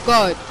 for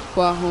God,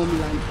 for our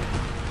homeland.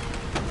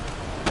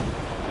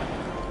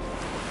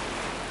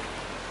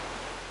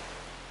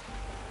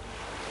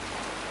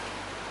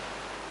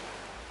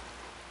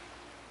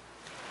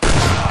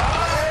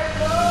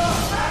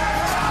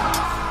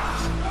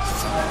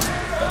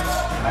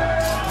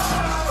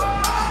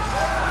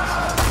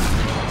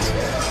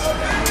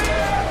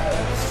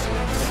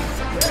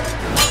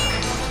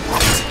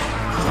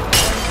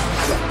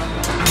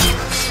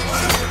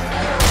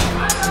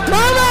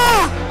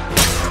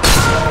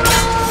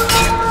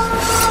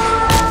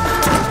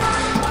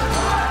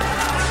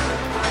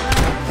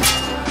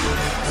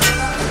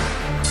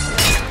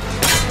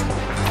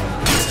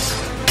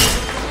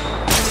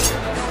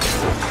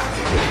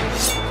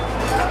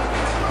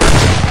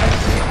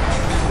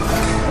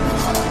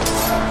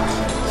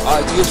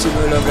 Our troops will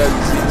no longer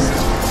resist.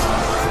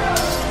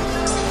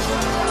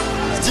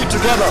 Stick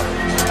together.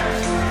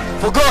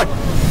 For God.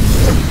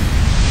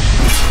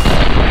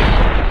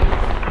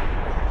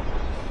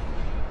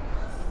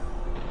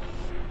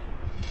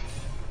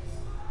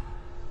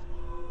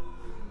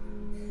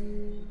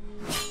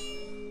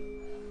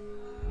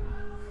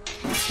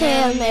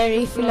 Hail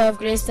Mary, full of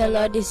grace, the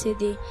Lord is with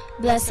thee.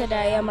 Blessed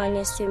are you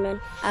amongst women,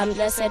 and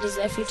blessed is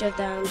the fruit of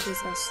thy womb,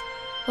 Jesus.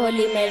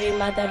 Holy Mary,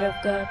 Mother of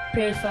God,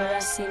 pray for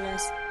us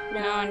sinners,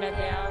 now and at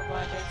the hour of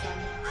our death.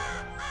 Amen.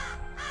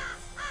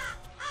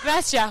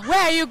 Gracia,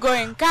 where are you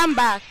going? Come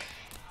back.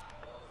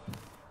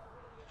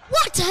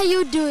 What are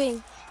you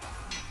doing?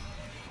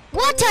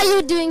 What are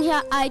you doing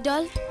here,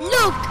 idol?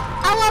 Look,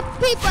 our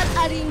people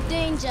are in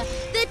danger.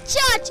 The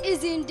church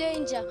is in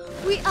danger.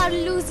 We are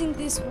losing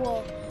this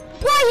war.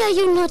 Why are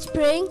you not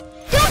praying?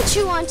 Don't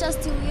you want us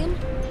to win?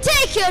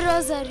 Take your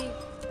rosary.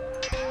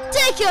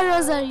 Take your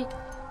rosary.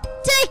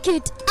 Take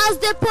it, as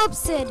the Pope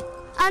said,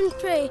 and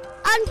pray.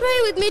 And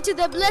pray with me to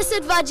the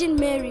Blessed Virgin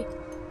Mary.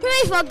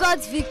 Pray for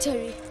God's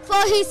victory,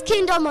 for His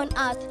kingdom on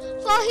earth,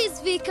 for His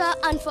vicar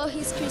and for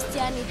His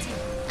Christianity.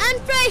 And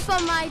pray for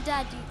my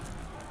daddy.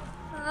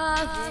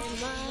 Ave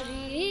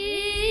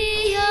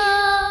Maria,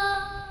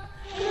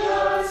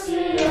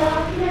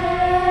 gratia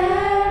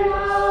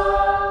plena,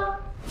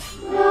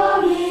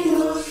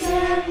 Dominus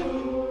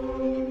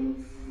tecum,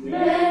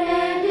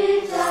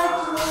 benedicta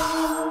tu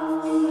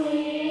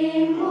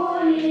in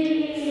mulieribus,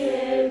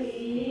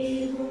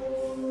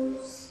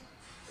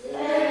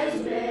 et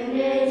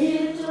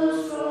benedictus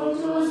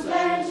fructus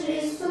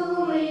ventris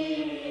tui,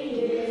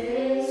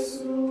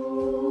 Iesus.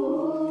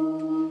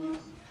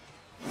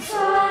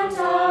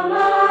 Santa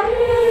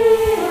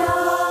Maria,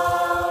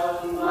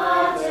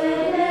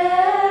 Mater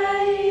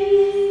Dei,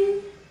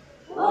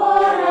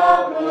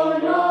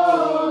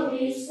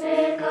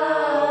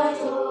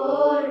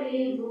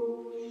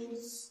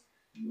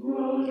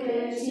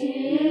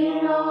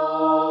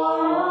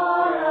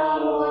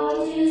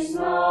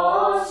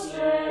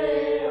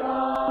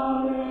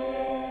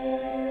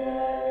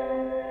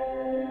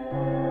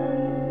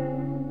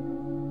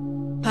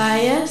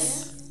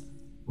 Pius?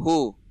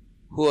 Who?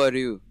 Who are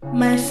you?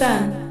 My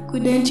son,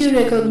 couldn't you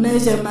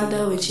recognize your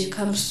mother when she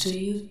comes to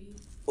you?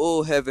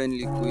 Oh,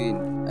 Heavenly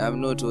Queen, I am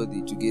not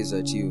worthy to gaze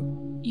at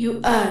you.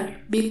 You are,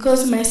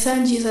 because my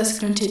son Jesus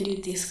granted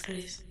you this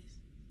grace.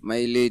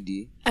 My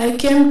lady, I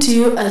came to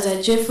you as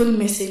a joyful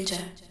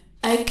messenger.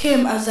 I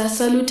came as a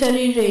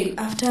salutary rain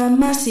after a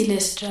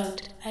merciless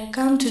drought. I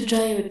come to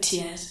dry your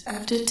tears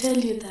and to tell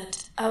you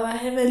that our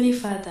Heavenly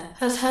Father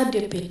has heard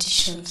your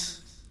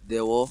petitions.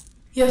 the war.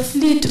 Your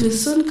fleet will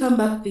soon come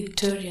back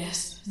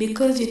victorious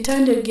because you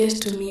turned your gaze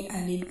to me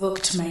and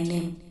invoked my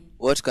name.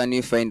 What can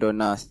you find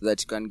on earth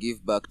that can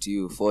give back to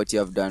you for what you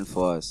have done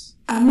for us?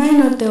 Am I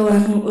not the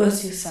one who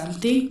owes you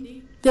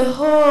something? The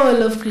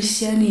whole of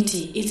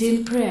Christianity is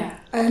in prayer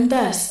and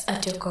thus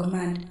at your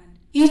command.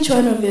 Each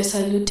one of your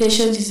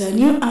salutations is a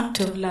new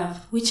act of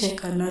love which I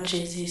cannot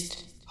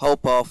resist. How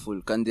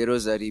powerful can the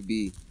rosary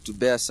be to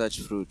bear such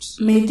fruits?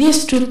 May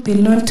this truth be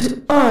known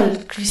to all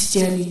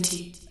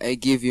Christianity. I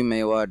give you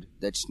my word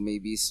that it may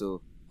be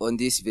so. On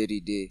this very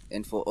day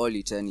and for all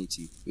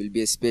eternity will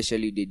be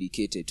especially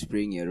dedicated to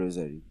praying your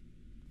rosary.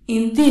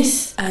 In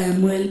this I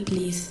am well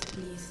pleased.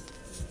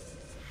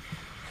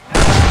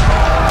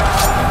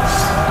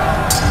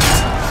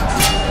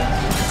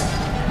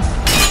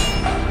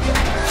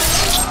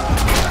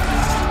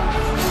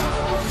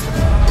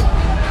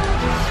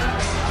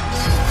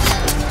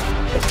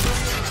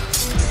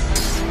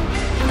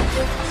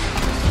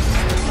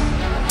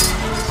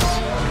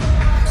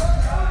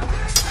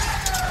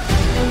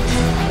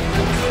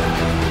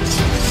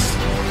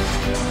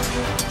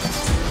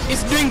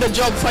 It's doing the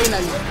job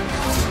finally.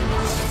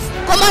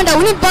 Commander,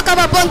 we need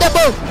backup upon the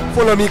bow.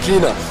 Follow me,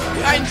 cleaner.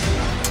 Behind.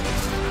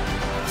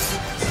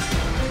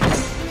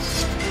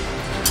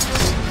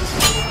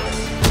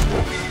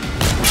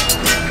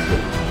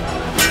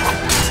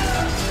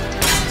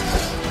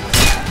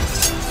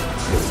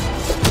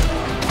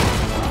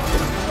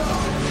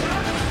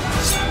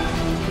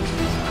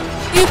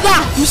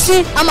 Eva, you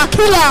see, I'm a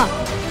killer.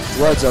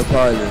 What's up,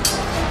 pilot?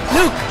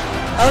 Look,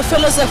 our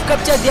fellows have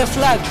captured their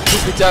flag.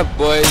 Keep it up,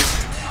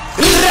 boys.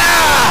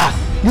 Rah!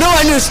 No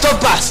one will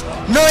stop us.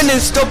 No one will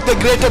stop the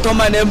Great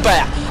Ottoman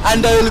Empire.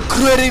 And I will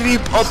cruelly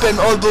rip open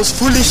all those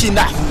foolish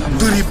enough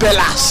to repel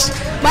us.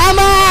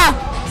 Mama!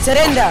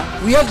 Surrender.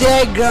 We have the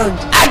high ground.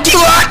 Anti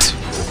what?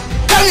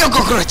 Come your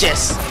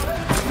cockroaches.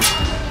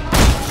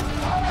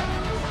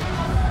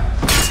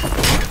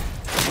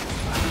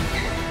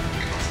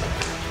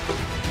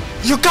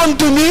 You come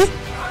to me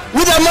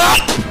with a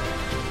map?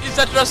 It's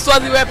a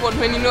trustworthy weapon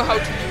when you know how to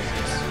use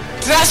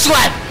it.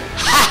 Trustworthy?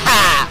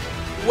 Ha!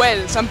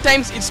 Well,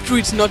 sometimes it's true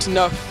it's not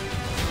enough.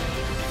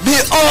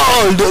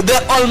 Behold,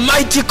 the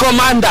almighty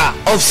commander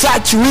of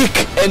such weak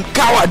and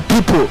coward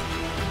people.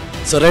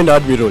 Surrender,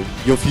 Admiral.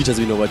 Your fleet has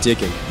been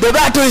overtaken. The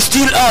battle is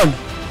still on.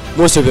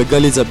 Most of your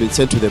galleys have been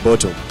sent to the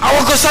bottom.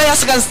 Our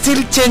Corsairs can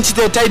still change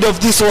the tide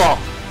of this war.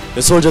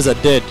 The soldiers are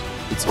dead.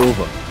 It's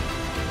over.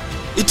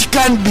 It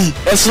can't be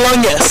as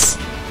long as...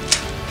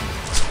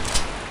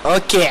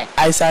 Okay,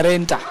 I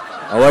surrender.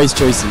 A wise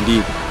choice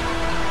indeed.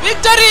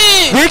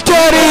 Victory!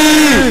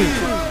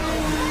 Victory!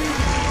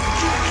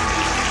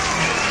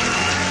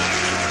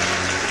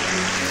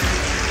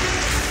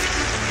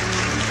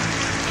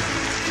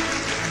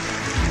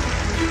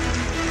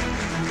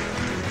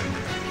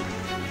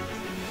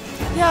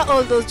 Hear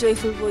all those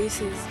joyful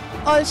voices,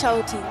 all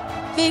shouting,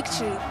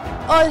 victory,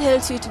 all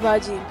hail sweet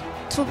Virgin,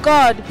 to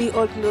God be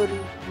all glory.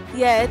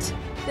 Yet,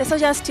 the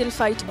soldiers still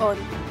fight on,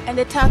 and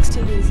the tanks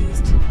still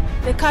resist.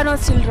 The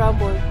cannons still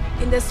rumble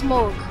in the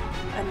smoke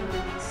and in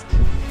the mist.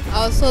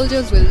 Our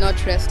soldiers will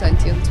not rest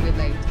until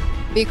twilight,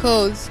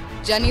 because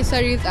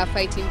Janissaries are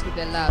fighting to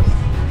the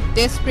last.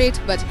 Desperate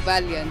but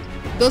valiant,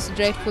 those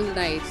dreadful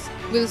knights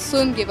will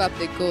soon give up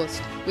the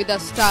ghost with a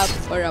stab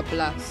or a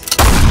blast.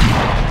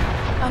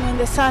 And when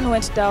the sun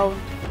went down,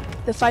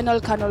 the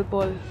final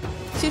cannonball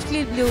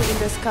swiftly blew in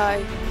the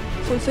sky,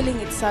 fulfilling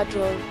its sad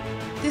role.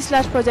 This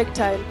large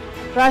projectile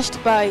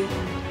rushed by,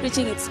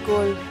 reaching its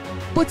goal,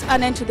 puts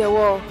an end to the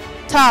war.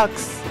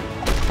 Turks,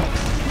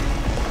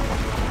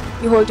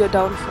 behold your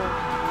downfall.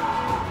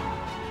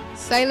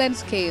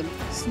 Silence came,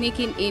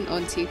 sneaking in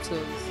on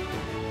tiptoes.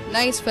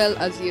 Nights fell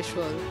as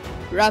usual,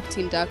 wrapped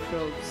in dark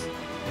robes.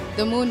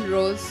 The moon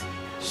rose,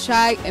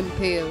 shy and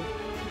pale,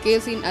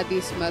 gazing at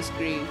this mass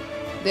grave.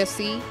 The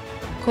sea,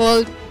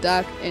 cold,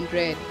 dark and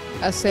red,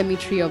 a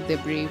cemetery of the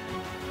brave.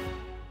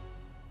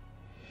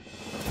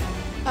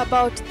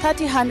 About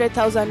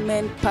 1,000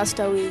 men passed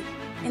away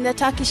in the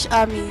Turkish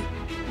army,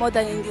 more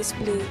than in this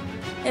play,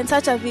 and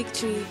such a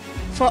victory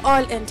for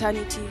all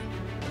eternity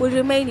will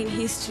remain in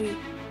history,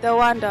 the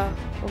wonder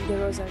of the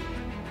Rosary.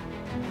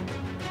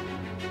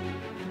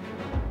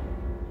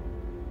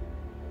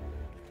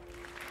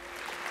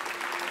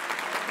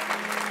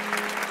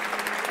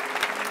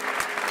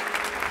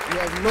 We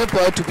have no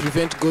power to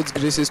prevent God's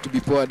graces to be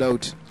poured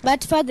out.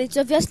 But Father, it's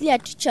obviously a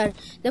teacher,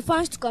 the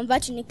first to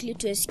convert uniquely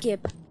to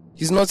escape.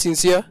 He's not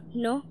sincere?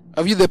 No.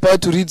 Have you the power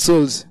to read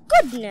souls?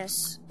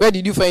 Goodness. Where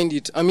did you find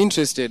it? I'm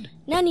interested.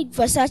 No need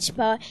for such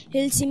power.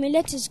 He'll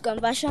simulate his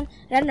conversion,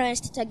 run away and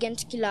start again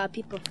to kill our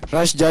people.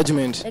 Rash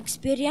judgment.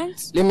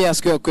 Experience? Let me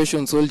ask you a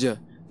question, soldier.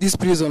 This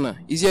prisoner,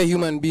 is he a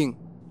human being?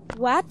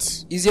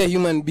 What? Is he a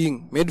human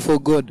being, made for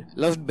God,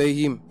 loved by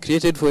him,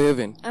 created for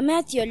heaven? Am I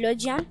a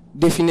theologian?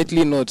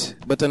 Definitely not,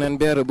 but an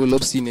unbearable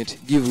obstinate.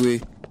 Give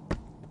way.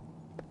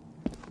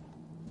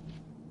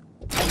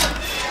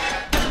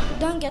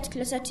 Don't get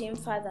closer to him,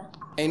 Father.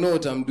 I know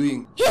what I'm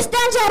doing. He's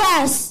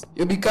dangerous!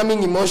 You're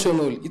becoming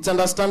emotional. It's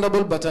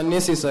understandable but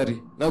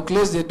unnecessary. Now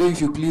close the door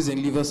if you please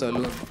and leave us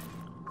alone.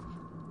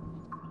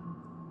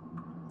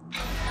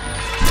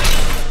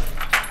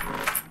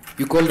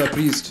 You called a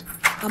priest.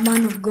 A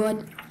man of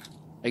God.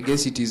 I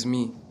guess it is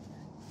me.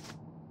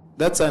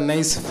 That's a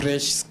nice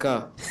fresh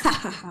scar.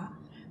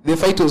 The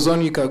fight was 1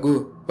 week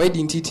ago. Why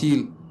didn't it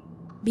heal?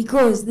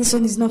 Because this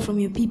one is not from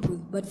your people,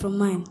 but from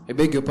mine. I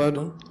beg your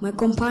pardon? My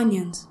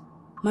companions.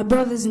 My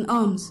brothers in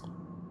arms.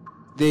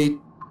 They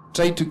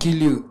tried to kill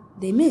you.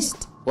 They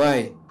missed.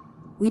 Why?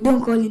 We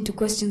don't call into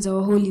questions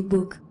our holy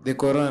book. The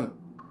Quran.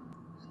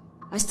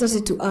 I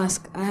started to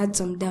ask. I had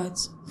some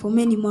doubts. For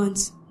many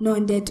months, no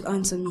one dared to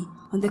answer me.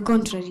 On the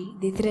contrary,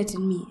 they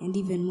threatened me, and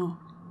even more.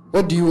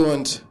 What do you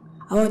want?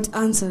 I want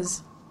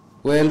answers.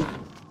 Well,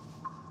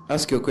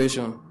 ask your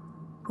question.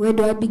 Where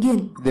do I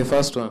begin? The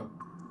first one.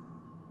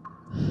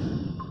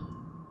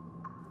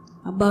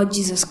 About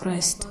Jesus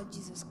Christ.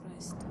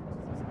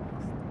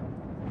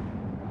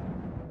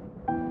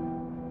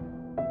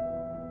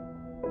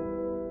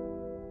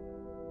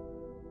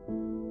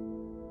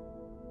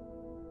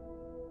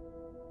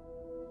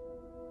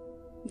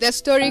 The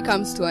story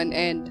comes to an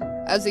end,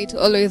 as it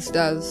always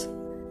does.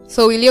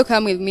 So will you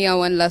come with me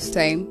one last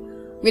time?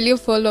 Will you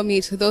follow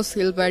me to those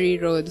silvery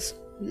roads,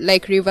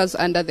 like rivers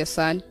under the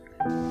sun?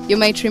 You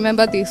might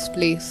remember this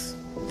place,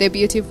 the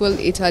beautiful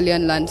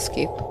Italian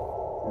landscape.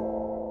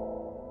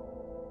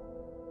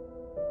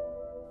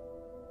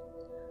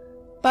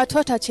 But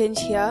what a change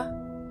here.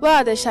 Where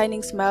are the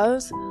shining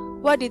smiles?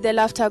 Where did the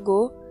laughter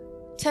go?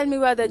 Tell me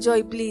where the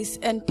joy, bliss,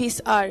 and peace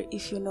are,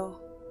 if you know.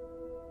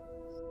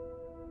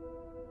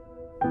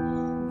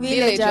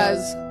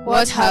 Villagers,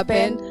 what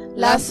happened?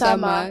 Last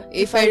summer,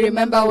 if I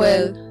remember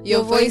well,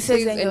 your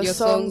voices and your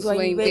songs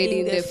were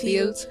invading the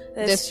fields,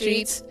 the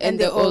streets, and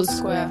the old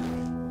square.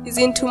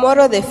 Isn't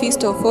tomorrow the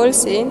Feast of All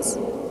Saints?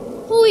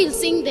 Who will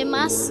sing the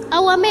mass?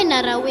 Our men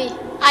are away.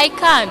 I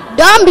can.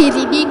 Don't be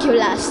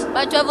ridiculous.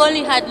 But we've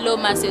only had low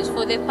masses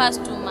for the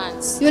past 2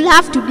 months. You'll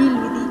have to deal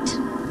with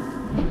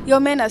it.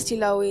 Your men are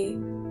still away.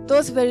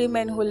 Those very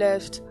men who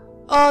left,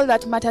 all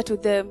that mattered to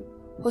them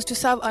was to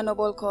serve a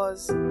noble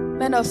cause.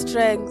 Men of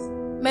strength,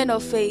 men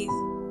of faith,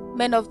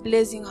 men of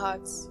blazing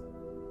hearts.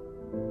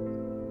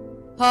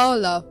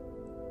 Paola,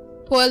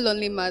 poor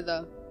lonely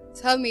mother,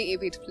 tell me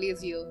if it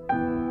please you.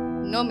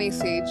 No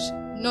message,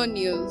 no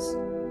news,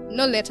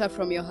 no letter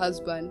from your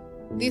husband,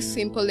 this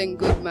simple and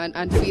good man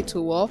unfit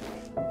to war.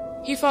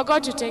 He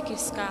forgot to take his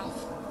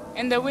scarf,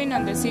 and the wind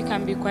on the sea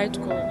can be quite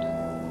cold.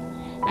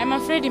 I'm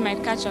afraid he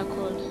might catch a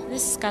cold,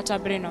 this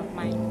scatterbrain of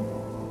mine.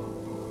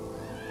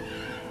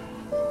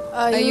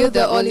 Are you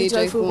the only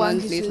joyful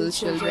ones, little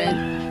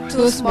children,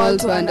 too small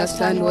to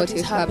understand what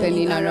is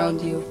happening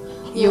around you?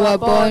 You are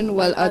born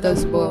while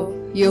others bore,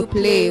 you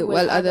play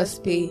while others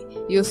pay,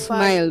 you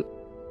smile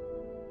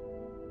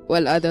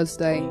while others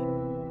die.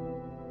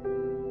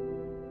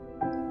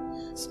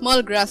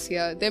 Small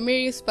Gracia, the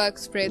merry spark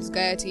spreads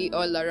gaiety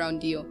all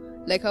around you,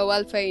 like a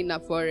wildfire in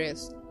a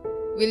forest.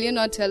 Will you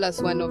not tell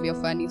us one of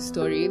your funny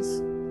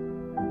stories?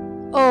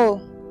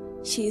 Oh,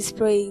 she is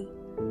praying.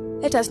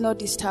 Let us not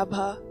disturb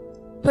her.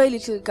 Pray,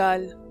 little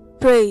girl,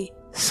 pray.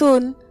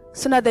 Soon,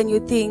 sooner than you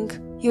think,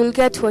 you will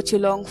get what you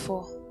long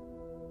for.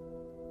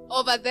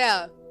 Over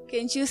there,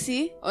 can't you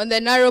see? On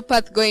the narrow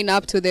path going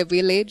up to the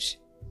village.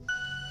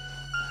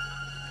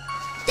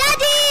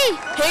 Daddy!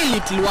 Hey,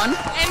 little one.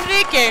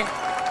 Enrique!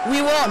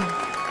 We won.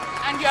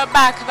 And you're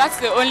back. That's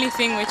the only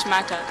thing which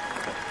mattered.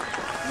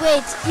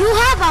 Wait, you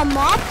have a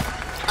mop?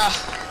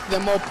 Ah, the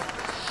mop.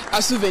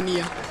 A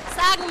souvenir.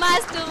 Sang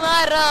mass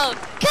tomorrow.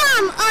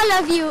 Come, all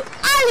of you.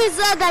 All is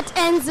well that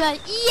ends well.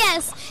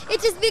 Yes,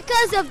 it is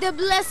because of the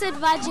Blessed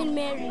Virgin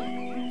Mary.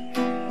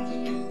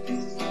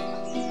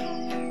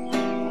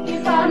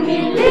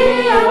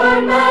 Family, I'm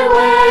on my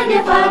way.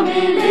 The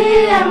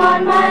family, I'm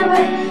on my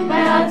way.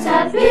 My heart's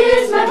at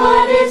peace, my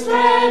body's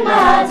strength. My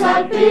heart's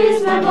at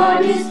peace, my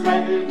body's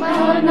strength. My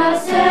whole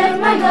not safe,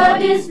 my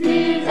God is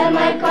pleased, and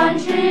my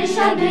country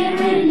shall be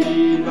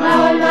relieved. My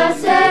whole not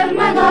safe,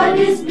 my God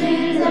is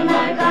pleased, and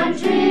my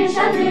country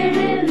shall be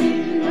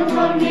relieved. Don't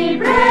call me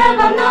brave,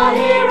 I'm no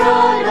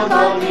hero. Don't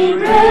call me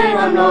brave,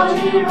 I'm no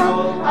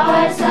hero. How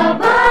I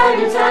survive,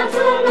 it's hard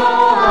to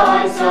know. How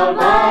I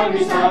survive,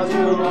 it's hard to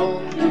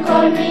know. You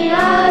call me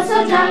a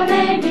soldier,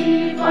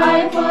 maybe,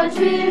 fight for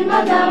tree,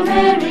 Mother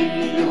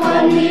Mary. You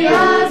call me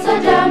a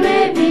soldier,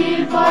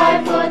 maybe,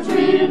 fight for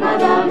tree,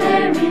 Mother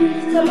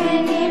Mary. So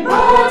many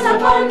boats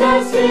upon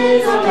the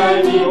sea, so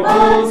many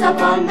boats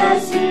upon the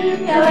sea.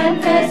 Here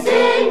when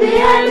facing the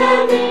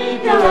enemy,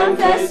 the one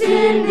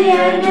facing the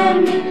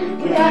enemy.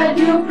 We had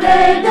you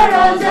pray the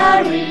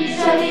rosary,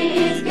 surely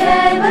it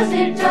gave us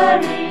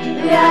victory.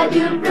 We had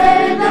you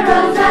pray the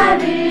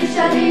rosary,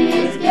 surely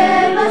it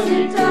gave us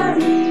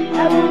victory.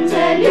 I won't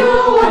tell you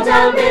what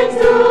I've been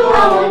through,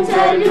 I won't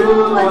tell you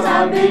what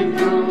I've been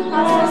through.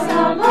 How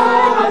Saba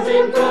has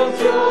been brought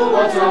through,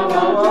 what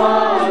Saba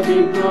has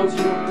been brought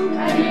through. I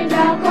did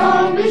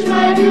accomplish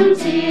my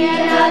duty,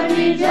 and I'll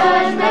be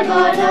judged by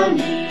God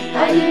only.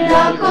 I did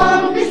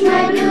accomplish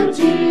my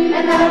duty,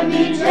 and I'll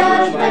be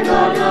judged by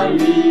God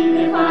only.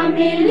 The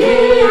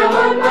family, I'm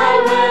on my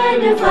way,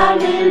 the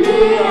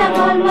family, I'm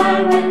on my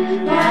way.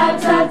 My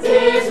heart's at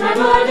peace, my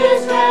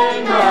body's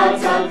right, my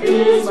heart's at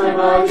peace, my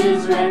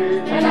body's right.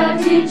 And I'll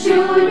teach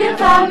you, the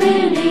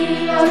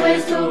family,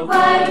 always to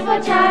fight for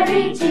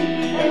charity.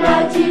 And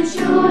I'll teach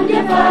you,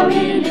 the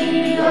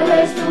family,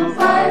 always to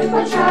fight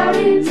for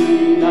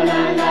charity. La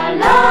la la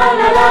la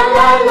la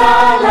la la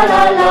la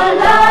la la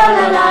la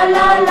la la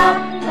la la.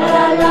 La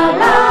la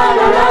la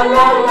la la la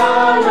la la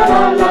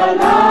la la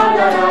la la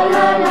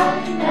la.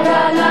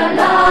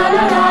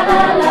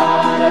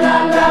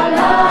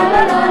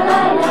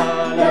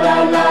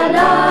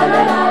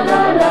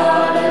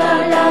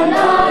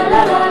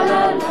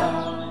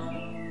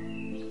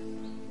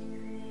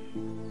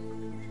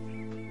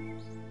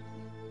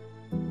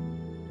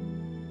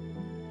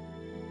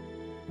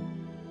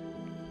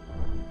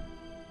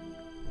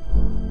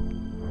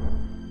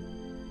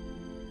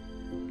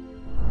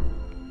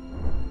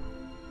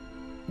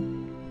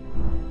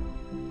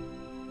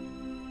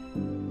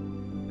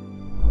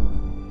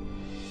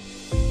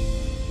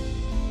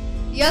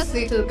 Yes,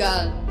 little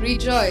girl,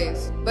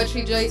 rejoice, but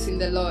rejoice in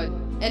the Lord,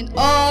 and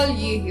all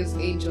ye his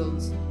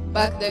angels,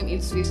 back them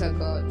in sweeter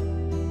God.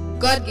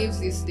 God gives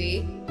this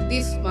day,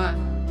 this man,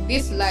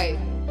 this life,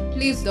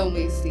 please don't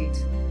waste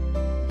it.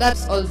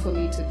 That's all for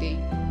me today.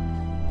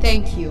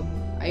 Thank you,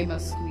 I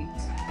must quit.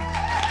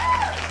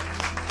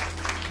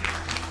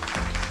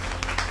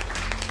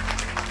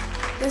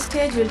 The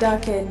stage will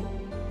darken,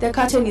 the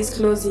curtain is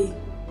closing.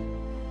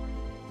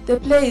 The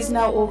play is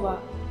now over,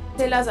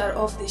 sailors are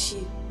off the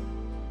ship.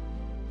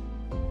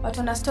 But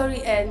when a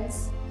story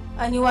ends,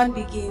 a new one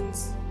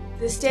begins.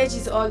 The stage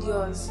is all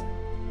yours.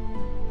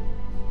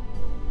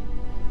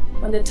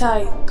 When the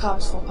time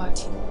comes for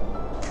parting.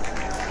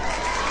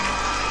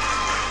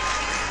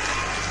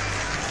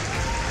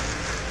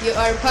 You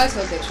are part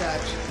of the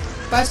church,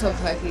 part of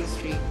her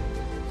history,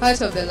 part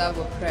of the love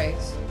of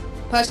Christ,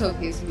 part of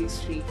his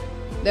mystery.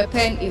 The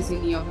pen is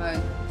in your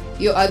hand.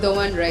 You are the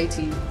one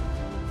writing.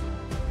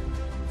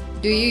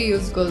 Do you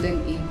use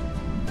golden ink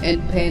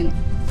and pen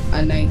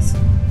are nice?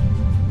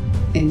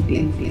 And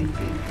pen.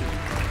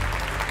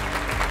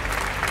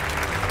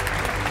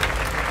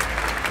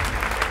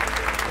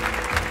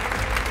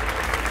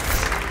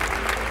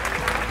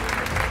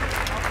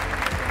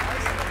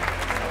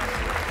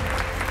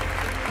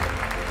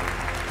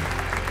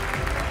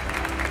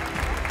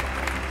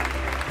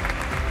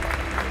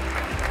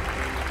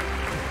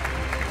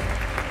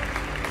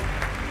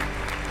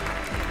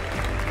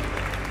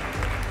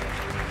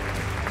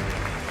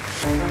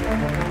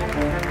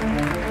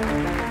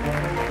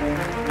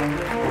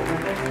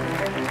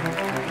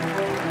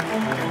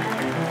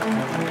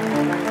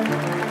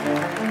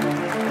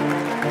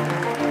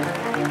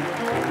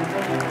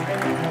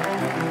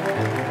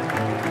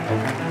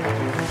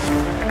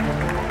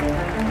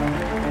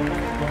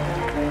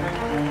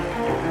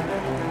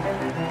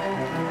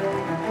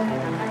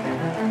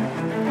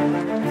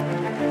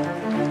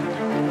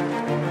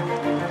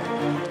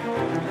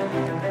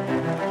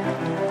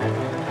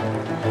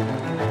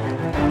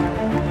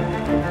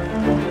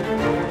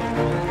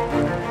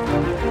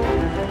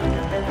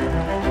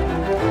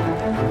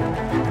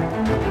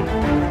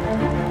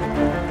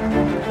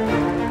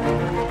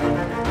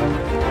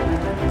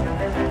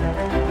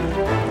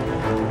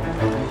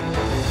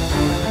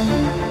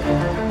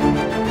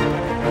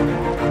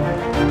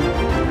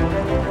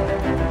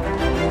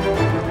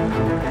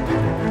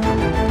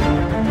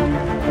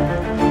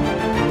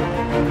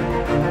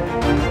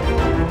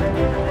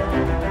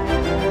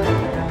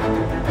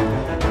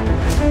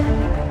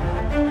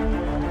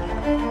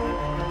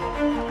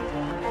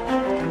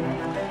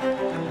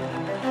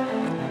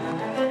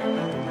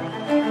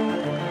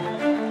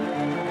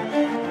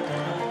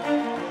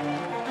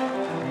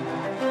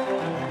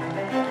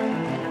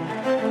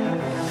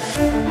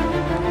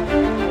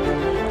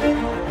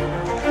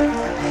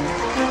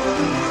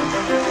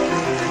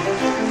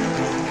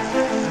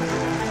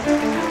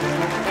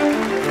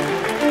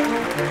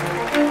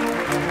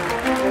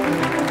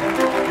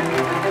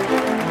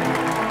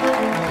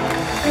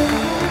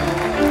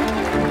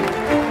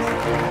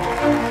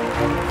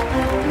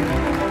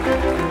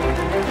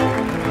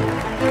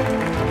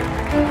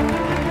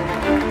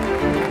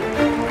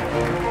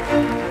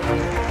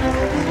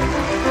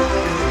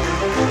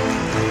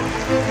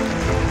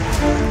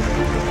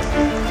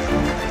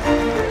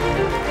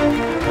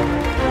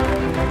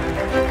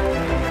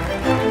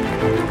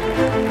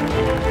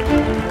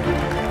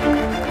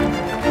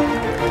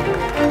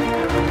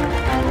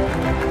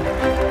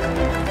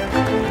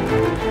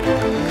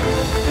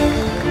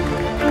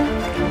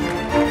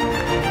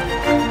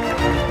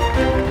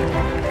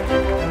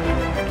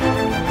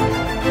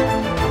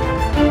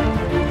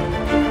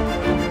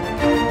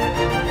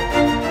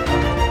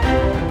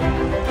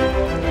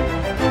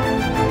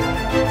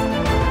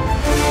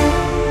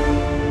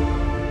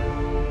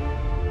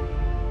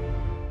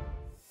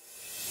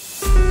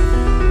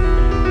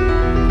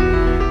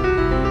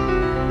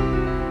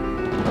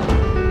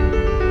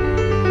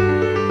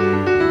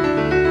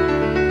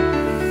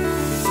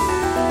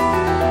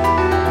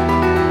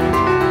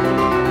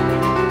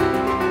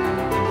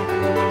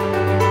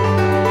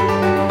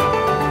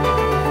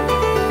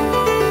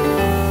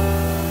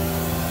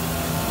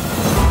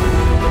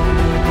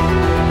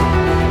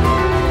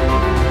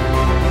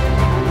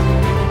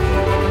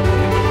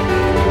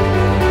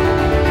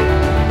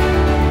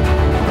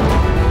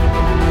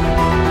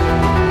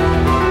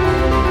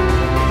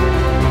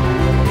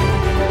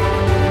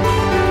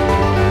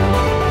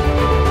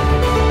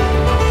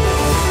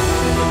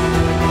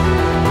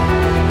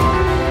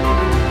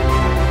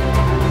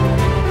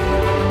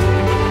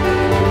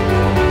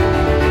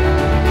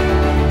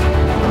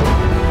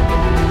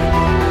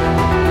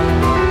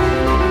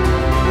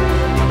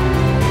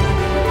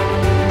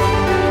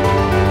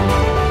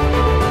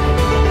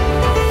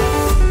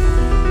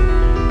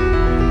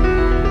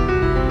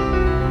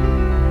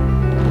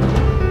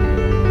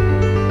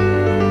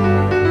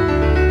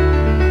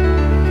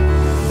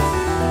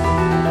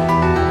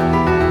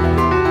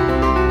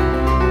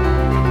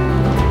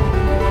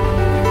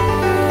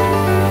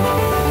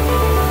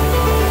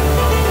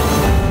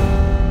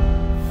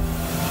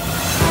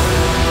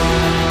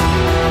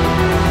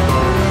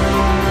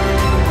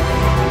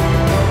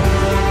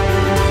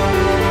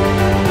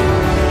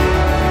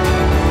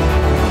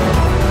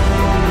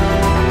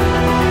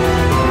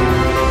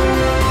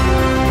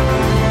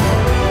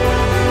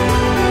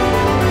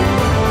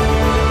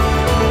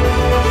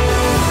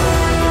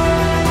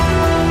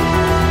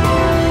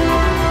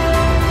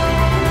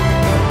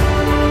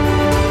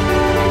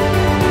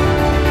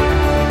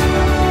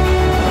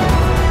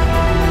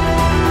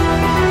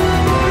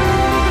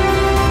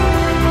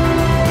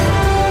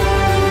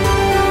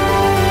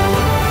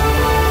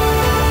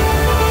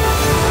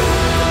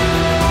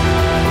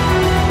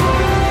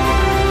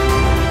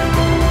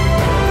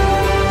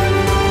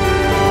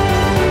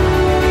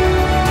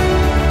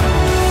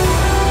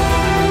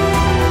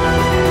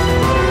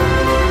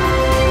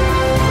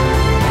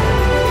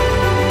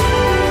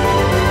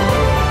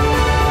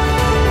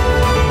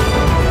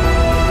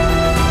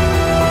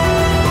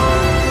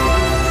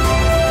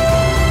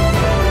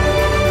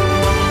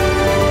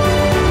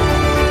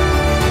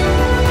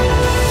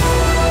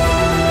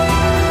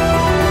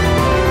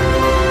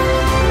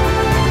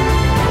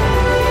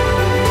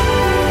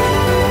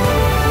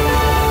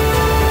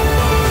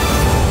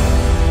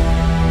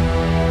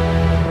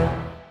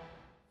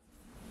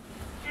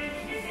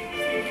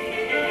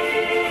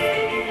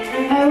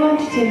 I want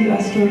to tell you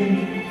a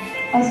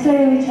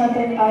story which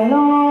happened a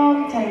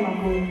long time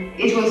ago.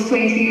 It was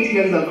 28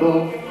 years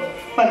ago.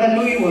 Father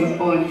Louis was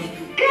born.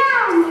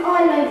 Come,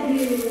 all of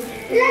you.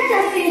 Let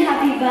us sing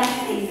happy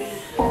birthday.